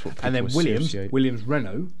colours. That's what people and then associate. Williams,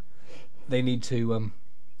 Renault, they need to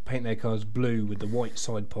paint their cars blue with the white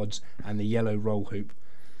side pods and the yellow roll hoop,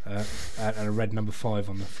 and a red number 5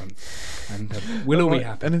 on the front, and we'll all be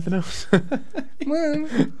happy. Anything else?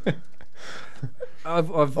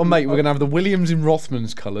 Well, mate, we're going to have the Williams in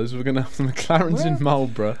Rothman's colours. We're going to have the McLarens in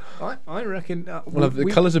Marlboro. I reckon We'll have the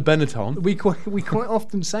colours of Benetton. We quite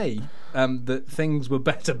often say that things were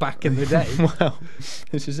better back in the day. Well,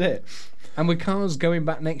 this is it. And with cars going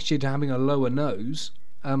back next year to having a lower nose,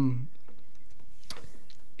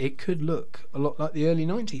 it could look a lot like the early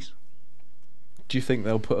 90s. Do you think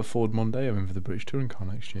they'll put a Ford Mondeo in for the British Touring Car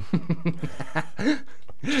next year?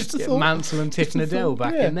 Just a Get thought. Mansell and Tiff Just a Nadell thought.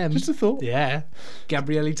 back Yeah, in them. just a thought. Yeah.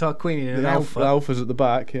 Gabriele Tarquini in an The Alpha. Alpha's at the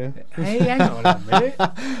back, yeah. Hey, hang on a minute.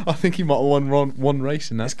 I think he might have won one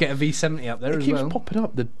race in that. Let's get a V70 up there It as keeps well. popping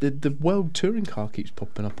up. The World Touring Car keeps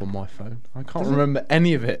popping up on my phone. I can't remember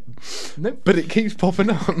any of it, Nope. but it keeps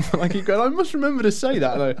popping up. I keep going, I must remember to say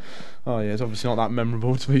that. Though. Oh yeah, it's obviously not that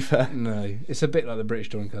memorable, to be fair. No, it's a bit like the British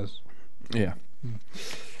Touring Cars. Yeah.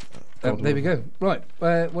 There we go. Right,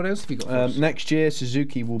 what else have you got for us? Next year,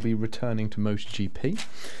 Suzuki will be returning to MotoGP.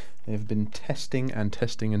 They've been testing, and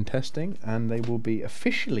they will be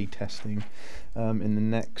officially testing in the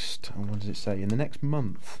next. What does it say? In the next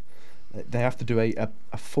month, they have to do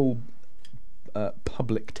a full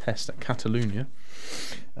public test at Catalonia,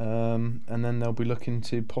 and then they'll be looking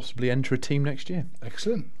to possibly enter a team next year.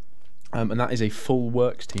 Excellent. And that is a full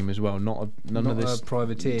works team as well, none of this a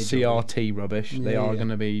privateer CRT rubbish. They Yeah, are yeah. going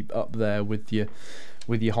to be up there with your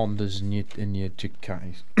Hondas and your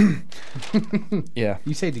Ducatis. Yeah,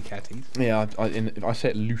 You say Ducatis. yeah. I say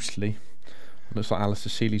it loosely. Looks like Alistair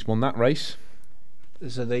Seeley's won that race.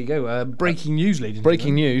 So there you go. Breaking news, ladies and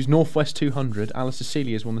Breaking gentlemen. news: Northwest 200. Alistair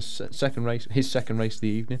Seeley has won the second race, his second race of the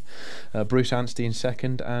evening. Bruce Anstey in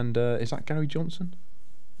second, and is that Gary Johnson?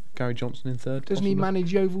 Gary Johnson in third. Doesn't he possibly?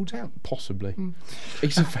 manage Yeovil Town? Possibly.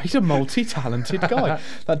 He's a multi-talented guy.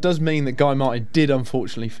 That does mean that Guy Martin did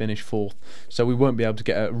unfortunately finish fourth, so we won't be able to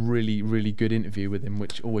get a really, really good interview with him,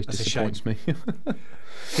 which always That's a disappoints me.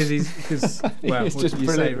 Because well, He's what just can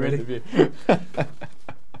you say, brilliant. really?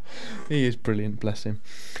 He is brilliant, bless him.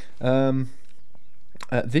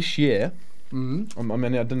 This year, Mhm. I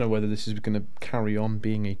mean, I don't know whether this is going to carry on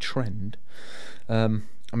being a trend.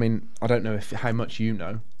 I mean, I don't know how much you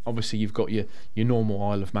know. Obviously, you've got your normal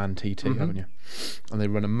Isle of Man TT, haven't you? And they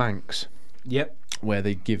run a Manx, Yep. where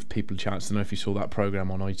they give people a chance. I don't know if you saw that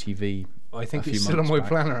programme on ITV. I think a few it's still on months my back.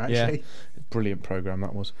 planner, actually. Yeah, brilliant programme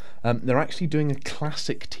that was. They're actually doing a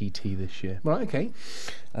classic TT this year. Right, okay.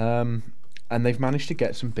 And they've managed to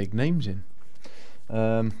get some big names in.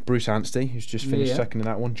 Bruce Anstey, who's just finished Yeah. second in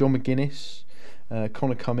that one. John McGuinness,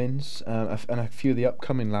 Connor Cummins, and a few of the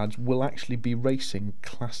upcoming lads will actually be racing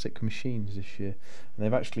classic machines this year. And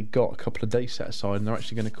they've actually got a couple of days set aside, and they're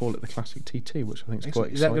actually going to call it the Classic TT, which I think is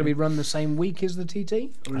quite Is that exciting. going to be run the same week as the TT?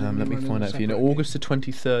 Or is it Let gonna me be find run out for you. No, separately? August the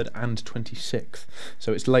 23rd and 26th,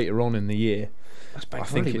 so it's later on in the year. That's Bank I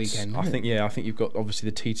think Holiday it's. weekend. I isn't think it? yeah. I think you've got obviously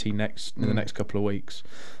the TT next in the next couple of weeks,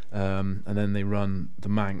 and then they run the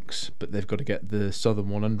Manx, but they've got to get the Southern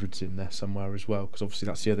 100s in there somewhere as well, because obviously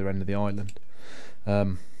that's the other end of the island.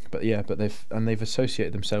 But they've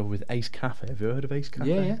associated themselves with Ace Cafe. Have you heard of Ace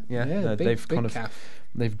Cafe? Yeah. Big, they've big kind of calf.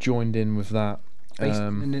 they've joined in with that. Based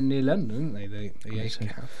near London, aren't they? The Ace see.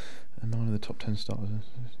 Calf. And 9 of the top 10 starters.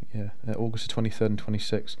 Yeah, August the 23rd and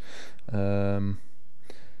 26th.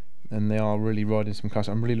 And they are really riding some class.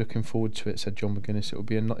 I'm really looking forward to it, said John McGuinness. It'll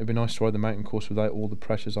be nice to ride the mountain course without all the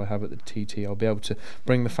pressures I have at the TT. I'll be able to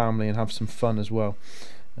bring the family and have some fun as well.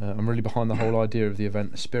 I'm really behind the whole idea of the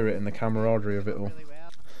event, the spirit and the camaraderie of it all.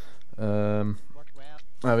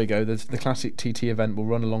 There we go. The classic TT event will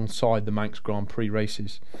run alongside the Manx Grand Prix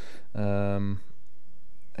races, in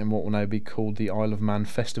what will now be called the Isle of Man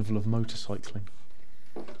Festival of Motorcycling.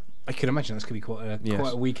 I can imagine that's going to be quite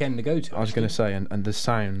Yes. a weekend to go to. I was going to say, and the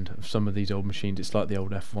sound of some of these old machines, it's like the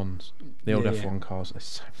old F1s, the old Yeah, F1 cars. They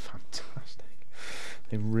sound fantastic.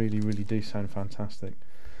 They really, really do sound fantastic.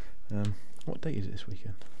 What date is it this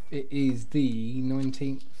weekend? It is the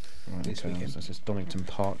 19th. This okay, weekend. That's just Donington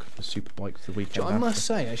Park, the Superbike for the weekend. I must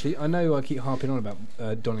say, actually, I know I keep harping on about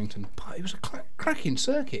Donington, but it was a cracking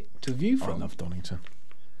circuit to view I from. love Donington.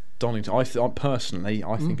 Personally,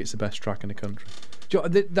 I think it's the best track in the country. Do you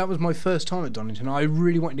know, that was my first time at Donington. I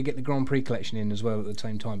really wanted to get the Grand Prix collection in as well at the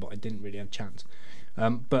same time, but I didn't really have a chance.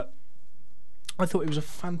 But I thought it was a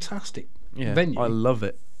fantastic venue. I love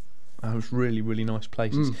it. It was really, really nice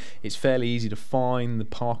place. It's fairly easy to find. The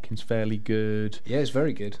parking's fairly good. Yeah, it's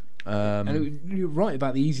very good. And you're right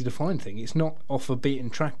about the easy to find thing. It's not off a beaten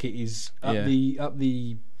track. It is up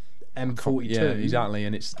the M42. Yeah, exactly.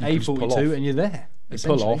 And it's you can just pull A42, off. and you're there. You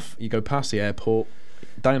pull off. You go past the airport,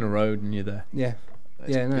 down a road, and you're there. Yeah,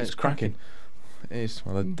 It's cracking. It is.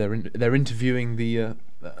 Well, they're interviewing the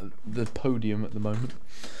podium at the moment.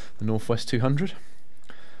 The Northwest 200.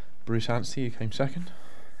 Bruce Anstey, who came second.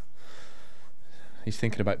 He's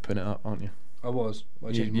thinking about putting it up, aren't you? I was.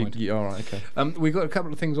 I changed my mind. All right, okay. We got a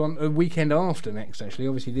couple of things on a weekend after next. Actually,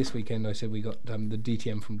 obviously this weekend I said we got the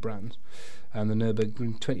DTM from Brands and the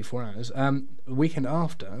Nürburgring 24 hours. The weekend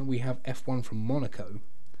after we have F1 from Monaco,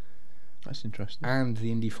 That's interesting. and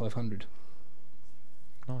the Indy 500.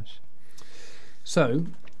 Nice. So,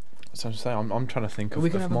 So I'm saying, I'm trying to think are we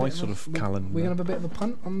of going to have my a bit sort of calendar. We're going to have a bit of a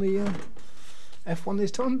punt on the F1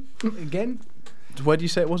 this time again. Where do you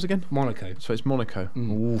say it was again? Monaco. So it's Monaco.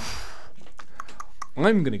 Mm. Oof.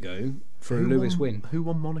 I'm going to go for a Lewis win. Who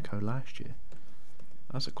won Monaco last year?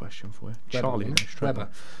 That's a question for you. Webber, Charlie wasn't knows. it? Trevor.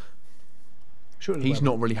 Webber. Sure, it was He's Webber.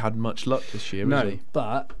 not really had much luck this year, No, has he?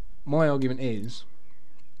 but my argument is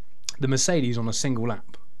the Mercedes on a single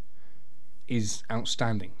lap is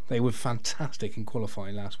outstanding. They were fantastic in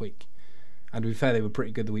qualifying last week, and to be fair, they were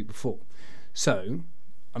pretty good the week before. So,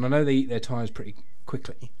 and I know they eat their tyres pretty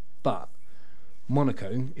quickly, but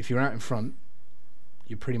Monaco, if you're out in front,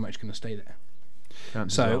 you're pretty much going to stay there.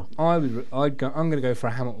 Chances So are. I'm going to go for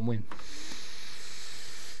a Hamilton win.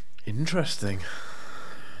 Interesting.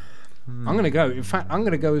 I'm going to go. In fact, I'm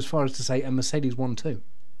going to go as far as to say a Mercedes 1-2.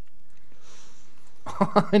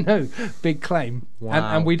 I know, big claim.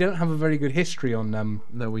 Wow. And we don't have a very good history on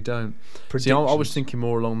No, we don't. predictions. See, I was thinking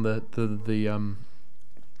more along the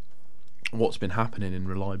what's been happening in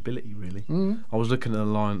reliability. Really, I was looking at the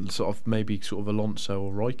line, sort of Alonso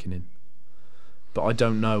or Raikkonen, but I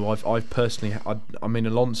don't know. I've personally, I mean,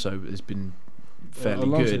 Alonso has been fairly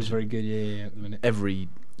Alonso's good. very good, yeah, at the minute.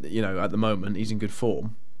 At the moment he's in good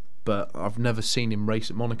form, but I've never seen him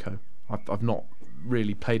race at Monaco. I've not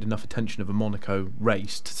really paid enough attention of a Monaco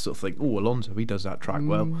race to sort of think, oh, Alonso, he does that track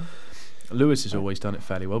well. Lewis has always done it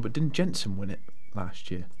fairly well, but didn't Jensen win it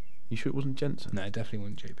last year? You sure it wasn't Jensen? No, it definitely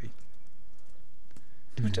wasn't JP.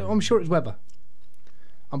 I'm sure it's Webber.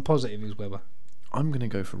 I'm positive it was Webber. I'm going to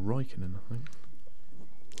go for Raikkonen, I think.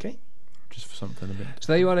 Okay. Just for something a bit.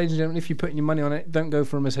 So there you are, ladies and gentlemen. If you're putting your money on it, don't go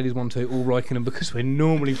for a Mercedes 1-2 or Raikkonen because we're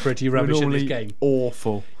normally pretty rubbish at this game.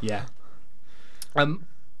 Awful. Yeah.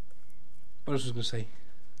 What else was I going to say?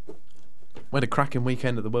 We had a cracking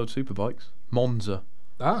weekend at the World Superbikes. Monza.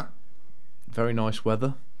 Very nice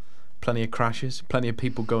weather. Plenty of crashes. Plenty of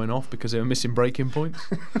people going off because they were missing braking points.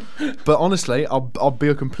 But honestly, I'll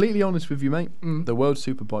be completely honest with you, mate. The World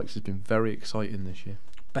Superbikes has been very exciting this year.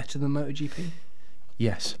 Better than MotoGP?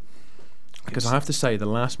 Yes. Because I have to say, the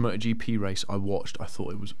last MotoGP race I watched, I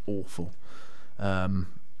thought it was awful. And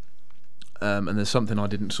there's something I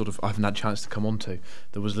haven't had a chance to come on to.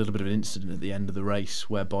 There was a little bit of an incident at the end of the race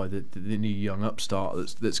whereby the new young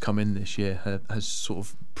upstart that's come in this year has sort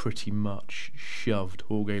of pretty much shoved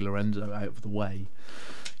Jorge Lorenzo out of the way.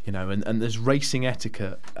 And there's racing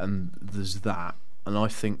etiquette and there's that. And I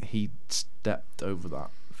think he stepped over that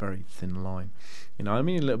very thin line. I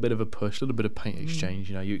mean, a little bit of a push, a little bit of paint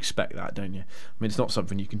exchange. You expect that, don't you? I mean, it's not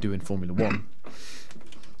something you can do in Formula One.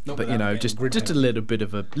 But just a little bit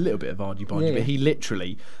of argy-bargy. Yeah. But he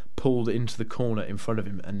literally pulled into the corner in front of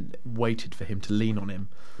him and waited for him to lean on him.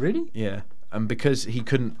 Really? Yeah, and because he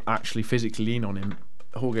couldn't actually physically lean on him,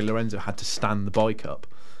 Jorge Lorenzo had to stand the bike up,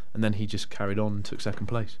 and then he just carried on and took second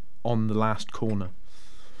place on the last corner.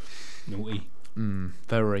 Naughty.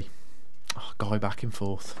 Very. Guy back and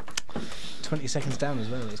forth. 20 seconds down as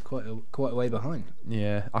well. It's quite a way behind.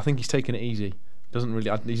 Yeah, I think he's taking it easy.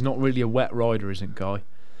 He's not really a wet rider, isn't Guy?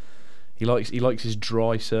 He likes his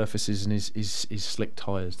dry surfaces and his slick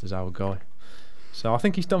tyres. There's our Guy. So I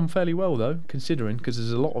think he's done fairly well though, considering, because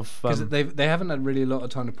there's a lot of because they haven't had really a lot of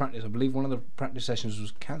time to practice. I believe one of the practice sessions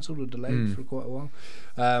was cancelled or delayed for quite a while.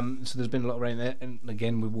 So there's been a lot of rain there. And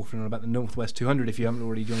again, we're waffling on about the Northwest 200. If you haven't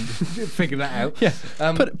already joined, figure that out. Yeah,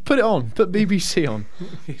 put it on. Put BBC on.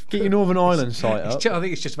 Get your Northern Ireland site up. I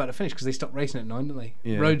think it's just about to finish because they stopped racing at 9, don't they?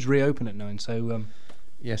 Yeah. Roads reopen at 9. So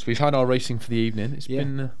yes, we've had our racing for the evening.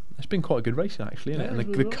 It's been quite a good racing actually, isn't it?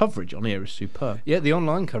 And the coverage on here is superb. yeah, the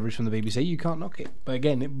online coverage from the BBC, you can't knock it. But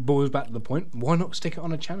again, it boils back to the point: why not stick it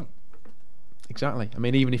on a channel? Exactly. I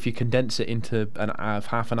mean, even if you condense it into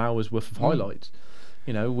half an hour's worth of highlights,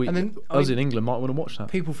 and then in England might want to watch that.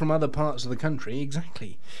 People from other parts of the country,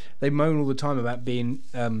 exactly. They moan all the time about being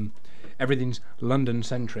everything's London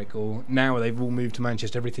centric, or now they've all moved to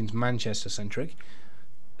Manchester, everything's Manchester centric.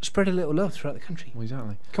 Spread a little love throughout the country. Well,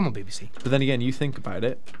 exactly. Come on, BBC. But then again, you think about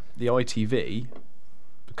it, the ITV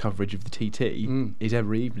coverage of the TT is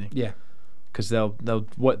every evening. Yeah. Because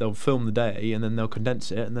they'll film the day and then they'll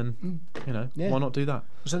condense it and then why not do that?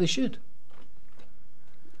 So they should.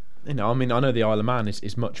 I mean, I know the Isle of Man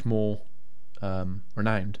is much more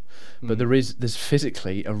renowned, but there's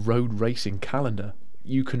physically a road racing calendar.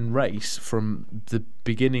 You can race from the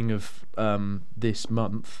beginning of this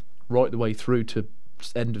month right the way through to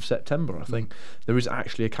end of September. I think there is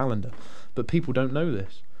actually a calendar, but people don't know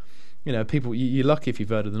this. People, you're lucky if you've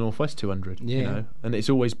heard of the Northwest 200. Yeah. And it's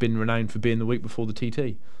always been renowned for being the week before the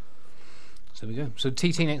TT. So we go. So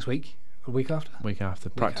TT next week. A week after. Week after.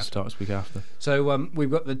 Practice starts week after. So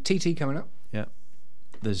we've got the TT coming up. Yeah.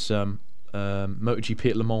 There's MotoGP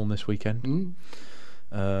at Le Mans this weekend.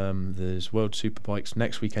 There's World Superbikes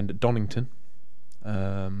next weekend at Donington.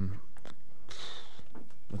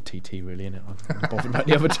 TT really, innit? I'm not bothered about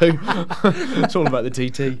the other two. It's all about the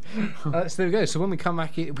TT. So there we go. So when we come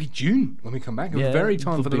back, it'll be June when we come back. It'll be very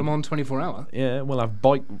time for the Le Mans 24 hour. Yeah, we'll have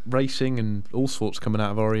bike racing and all sorts coming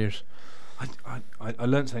out of our ears. I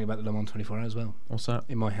learned something about the Le Mans 24 hour as well. What's that?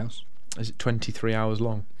 In my house. Is it 23 hours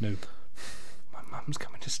long? No. My mum's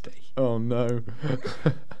coming to stay. Oh no.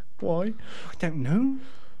 Why? I don't know.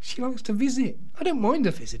 She likes to visit. I don't mind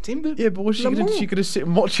her visiting, but yeah, but what's she gonna sit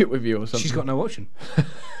and watch it with you or something? She's got no option.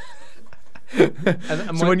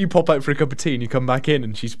 So when you pop out for a cup of tea and you come back in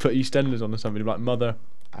and she's put EastEnders on or something, you're like, mother,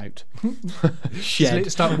 out.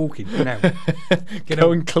 Shed. Start walking now.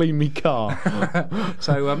 Go and clean me car.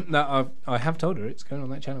 So no, I have told her it's going on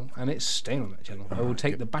that channel and it's staying on that channel. I will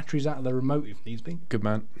take the batteries out of the remote if needs be. Good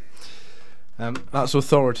man. That's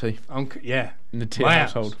authority. Yeah. In the Tier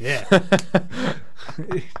household. Yeah.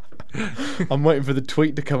 I'm waiting for the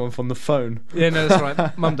tweet to come up on the phone. Yeah, no, that's all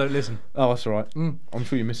right. Mum, don't listen. Oh, that's all right. I'm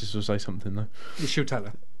sure your missus will say something though. She'll tell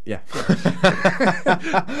her. Yeah.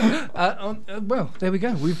 Well, there we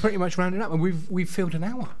go. We've pretty much rounded up, and we've filled an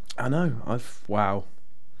hour. I know. Wow.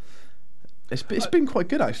 It's been quite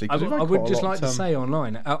good actually. I would just like to say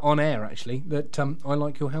on air actually, that I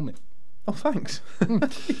like your helmet. Oh, thanks.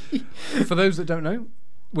 For those that don't know,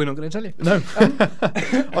 we're not going to tell you. No.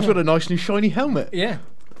 I've got a nice new shiny helmet. Yeah,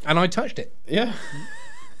 and I touched it. Yeah.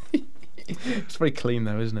 It's very clean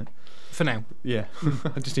though, isn't it? For now. Yeah.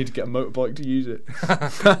 I just need to get a motorbike to use it.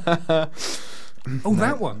 Oh,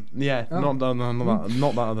 that one? Yeah, not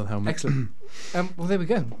that other helmet. Excellent. Well, there we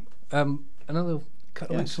go. Another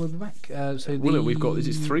couple of weeks we'll be back. So we've got,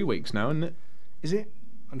 it's 3 weeks now, isn't it? Is it?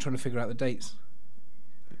 I'm trying to figure out the dates.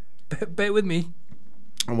 Bear with me.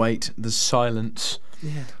 Wait, there's silence.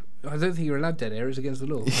 Yeah. I don't think you're allowed dead air. It's against the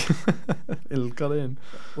law. It'll cut in.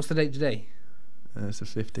 What's the date today? It's the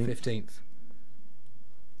 15th. 15th.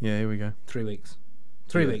 Yeah, here we go. 3 weeks.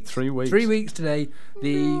 3 weeks. 3 weeks. 3 weeks today,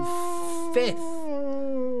 the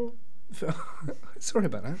 5th. Sorry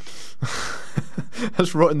about that.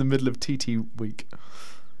 That's right in the middle of TT week.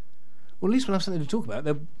 Well, at least we'll have something to talk about.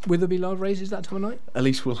 Will there be live races that time of night? At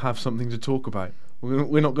least we'll have something to talk about.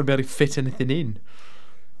 We're not going to be able to fit anything in.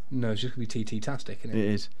 No, it's just going to be TT-tastic, isn't it? It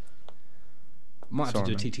is. Might have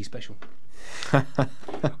to do a TT special.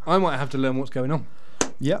 I might have to learn what's going on.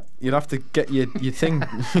 Yeah, you'd have to get your thing.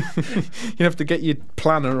 You'd have to get your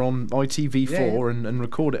planner on ITV4 and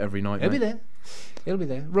record it every night. It'll be there. It'll be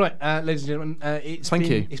there. Right, ladies and gentlemen, Thank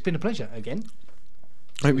you. It's been a pleasure again.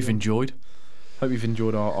 Hope you've enjoyed. Hope you've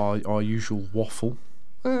enjoyed our usual waffle.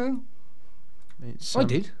 I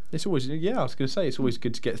did. It's always, I was going to say, it's always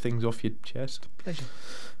good to get things off your chest. Pleasure.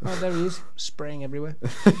 Oh, there he is, spraying everywhere.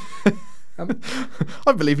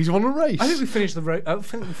 I believe he's won a race. I think we finished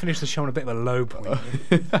the show on a bit of a low point.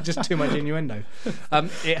 Just too much innuendo.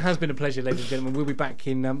 It has been a pleasure, ladies and gentlemen. We'll be back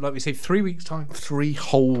in, like we say, 3 weeks' time. 3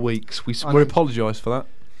 whole weeks. We apologise for that.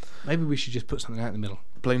 Maybe we should just put something out in the middle.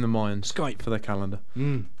 Blame the Mayans. Skype for their calendar.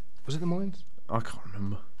 Was it the Mayans? I can't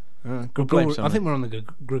remember. I think we're on the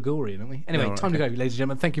Gregorian, aren't we? Anyway, right, time to go, ladies and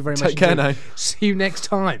gentlemen. Thank you very much. Take care now. See you next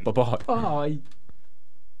time. Bye-bye. Bye.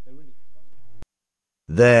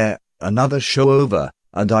 There, another show over,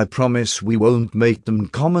 and I promise we won't make them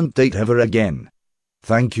commentate ever again.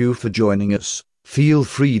 Thank you for joining us. Feel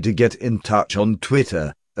free to get in touch on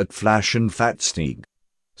Twitter @FlashAndFatSneak.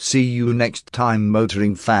 See you next time,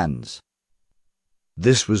 motoring fans.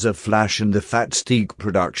 This was a Flash and the Fat Steak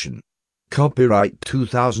production. Copyright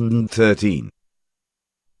 2013.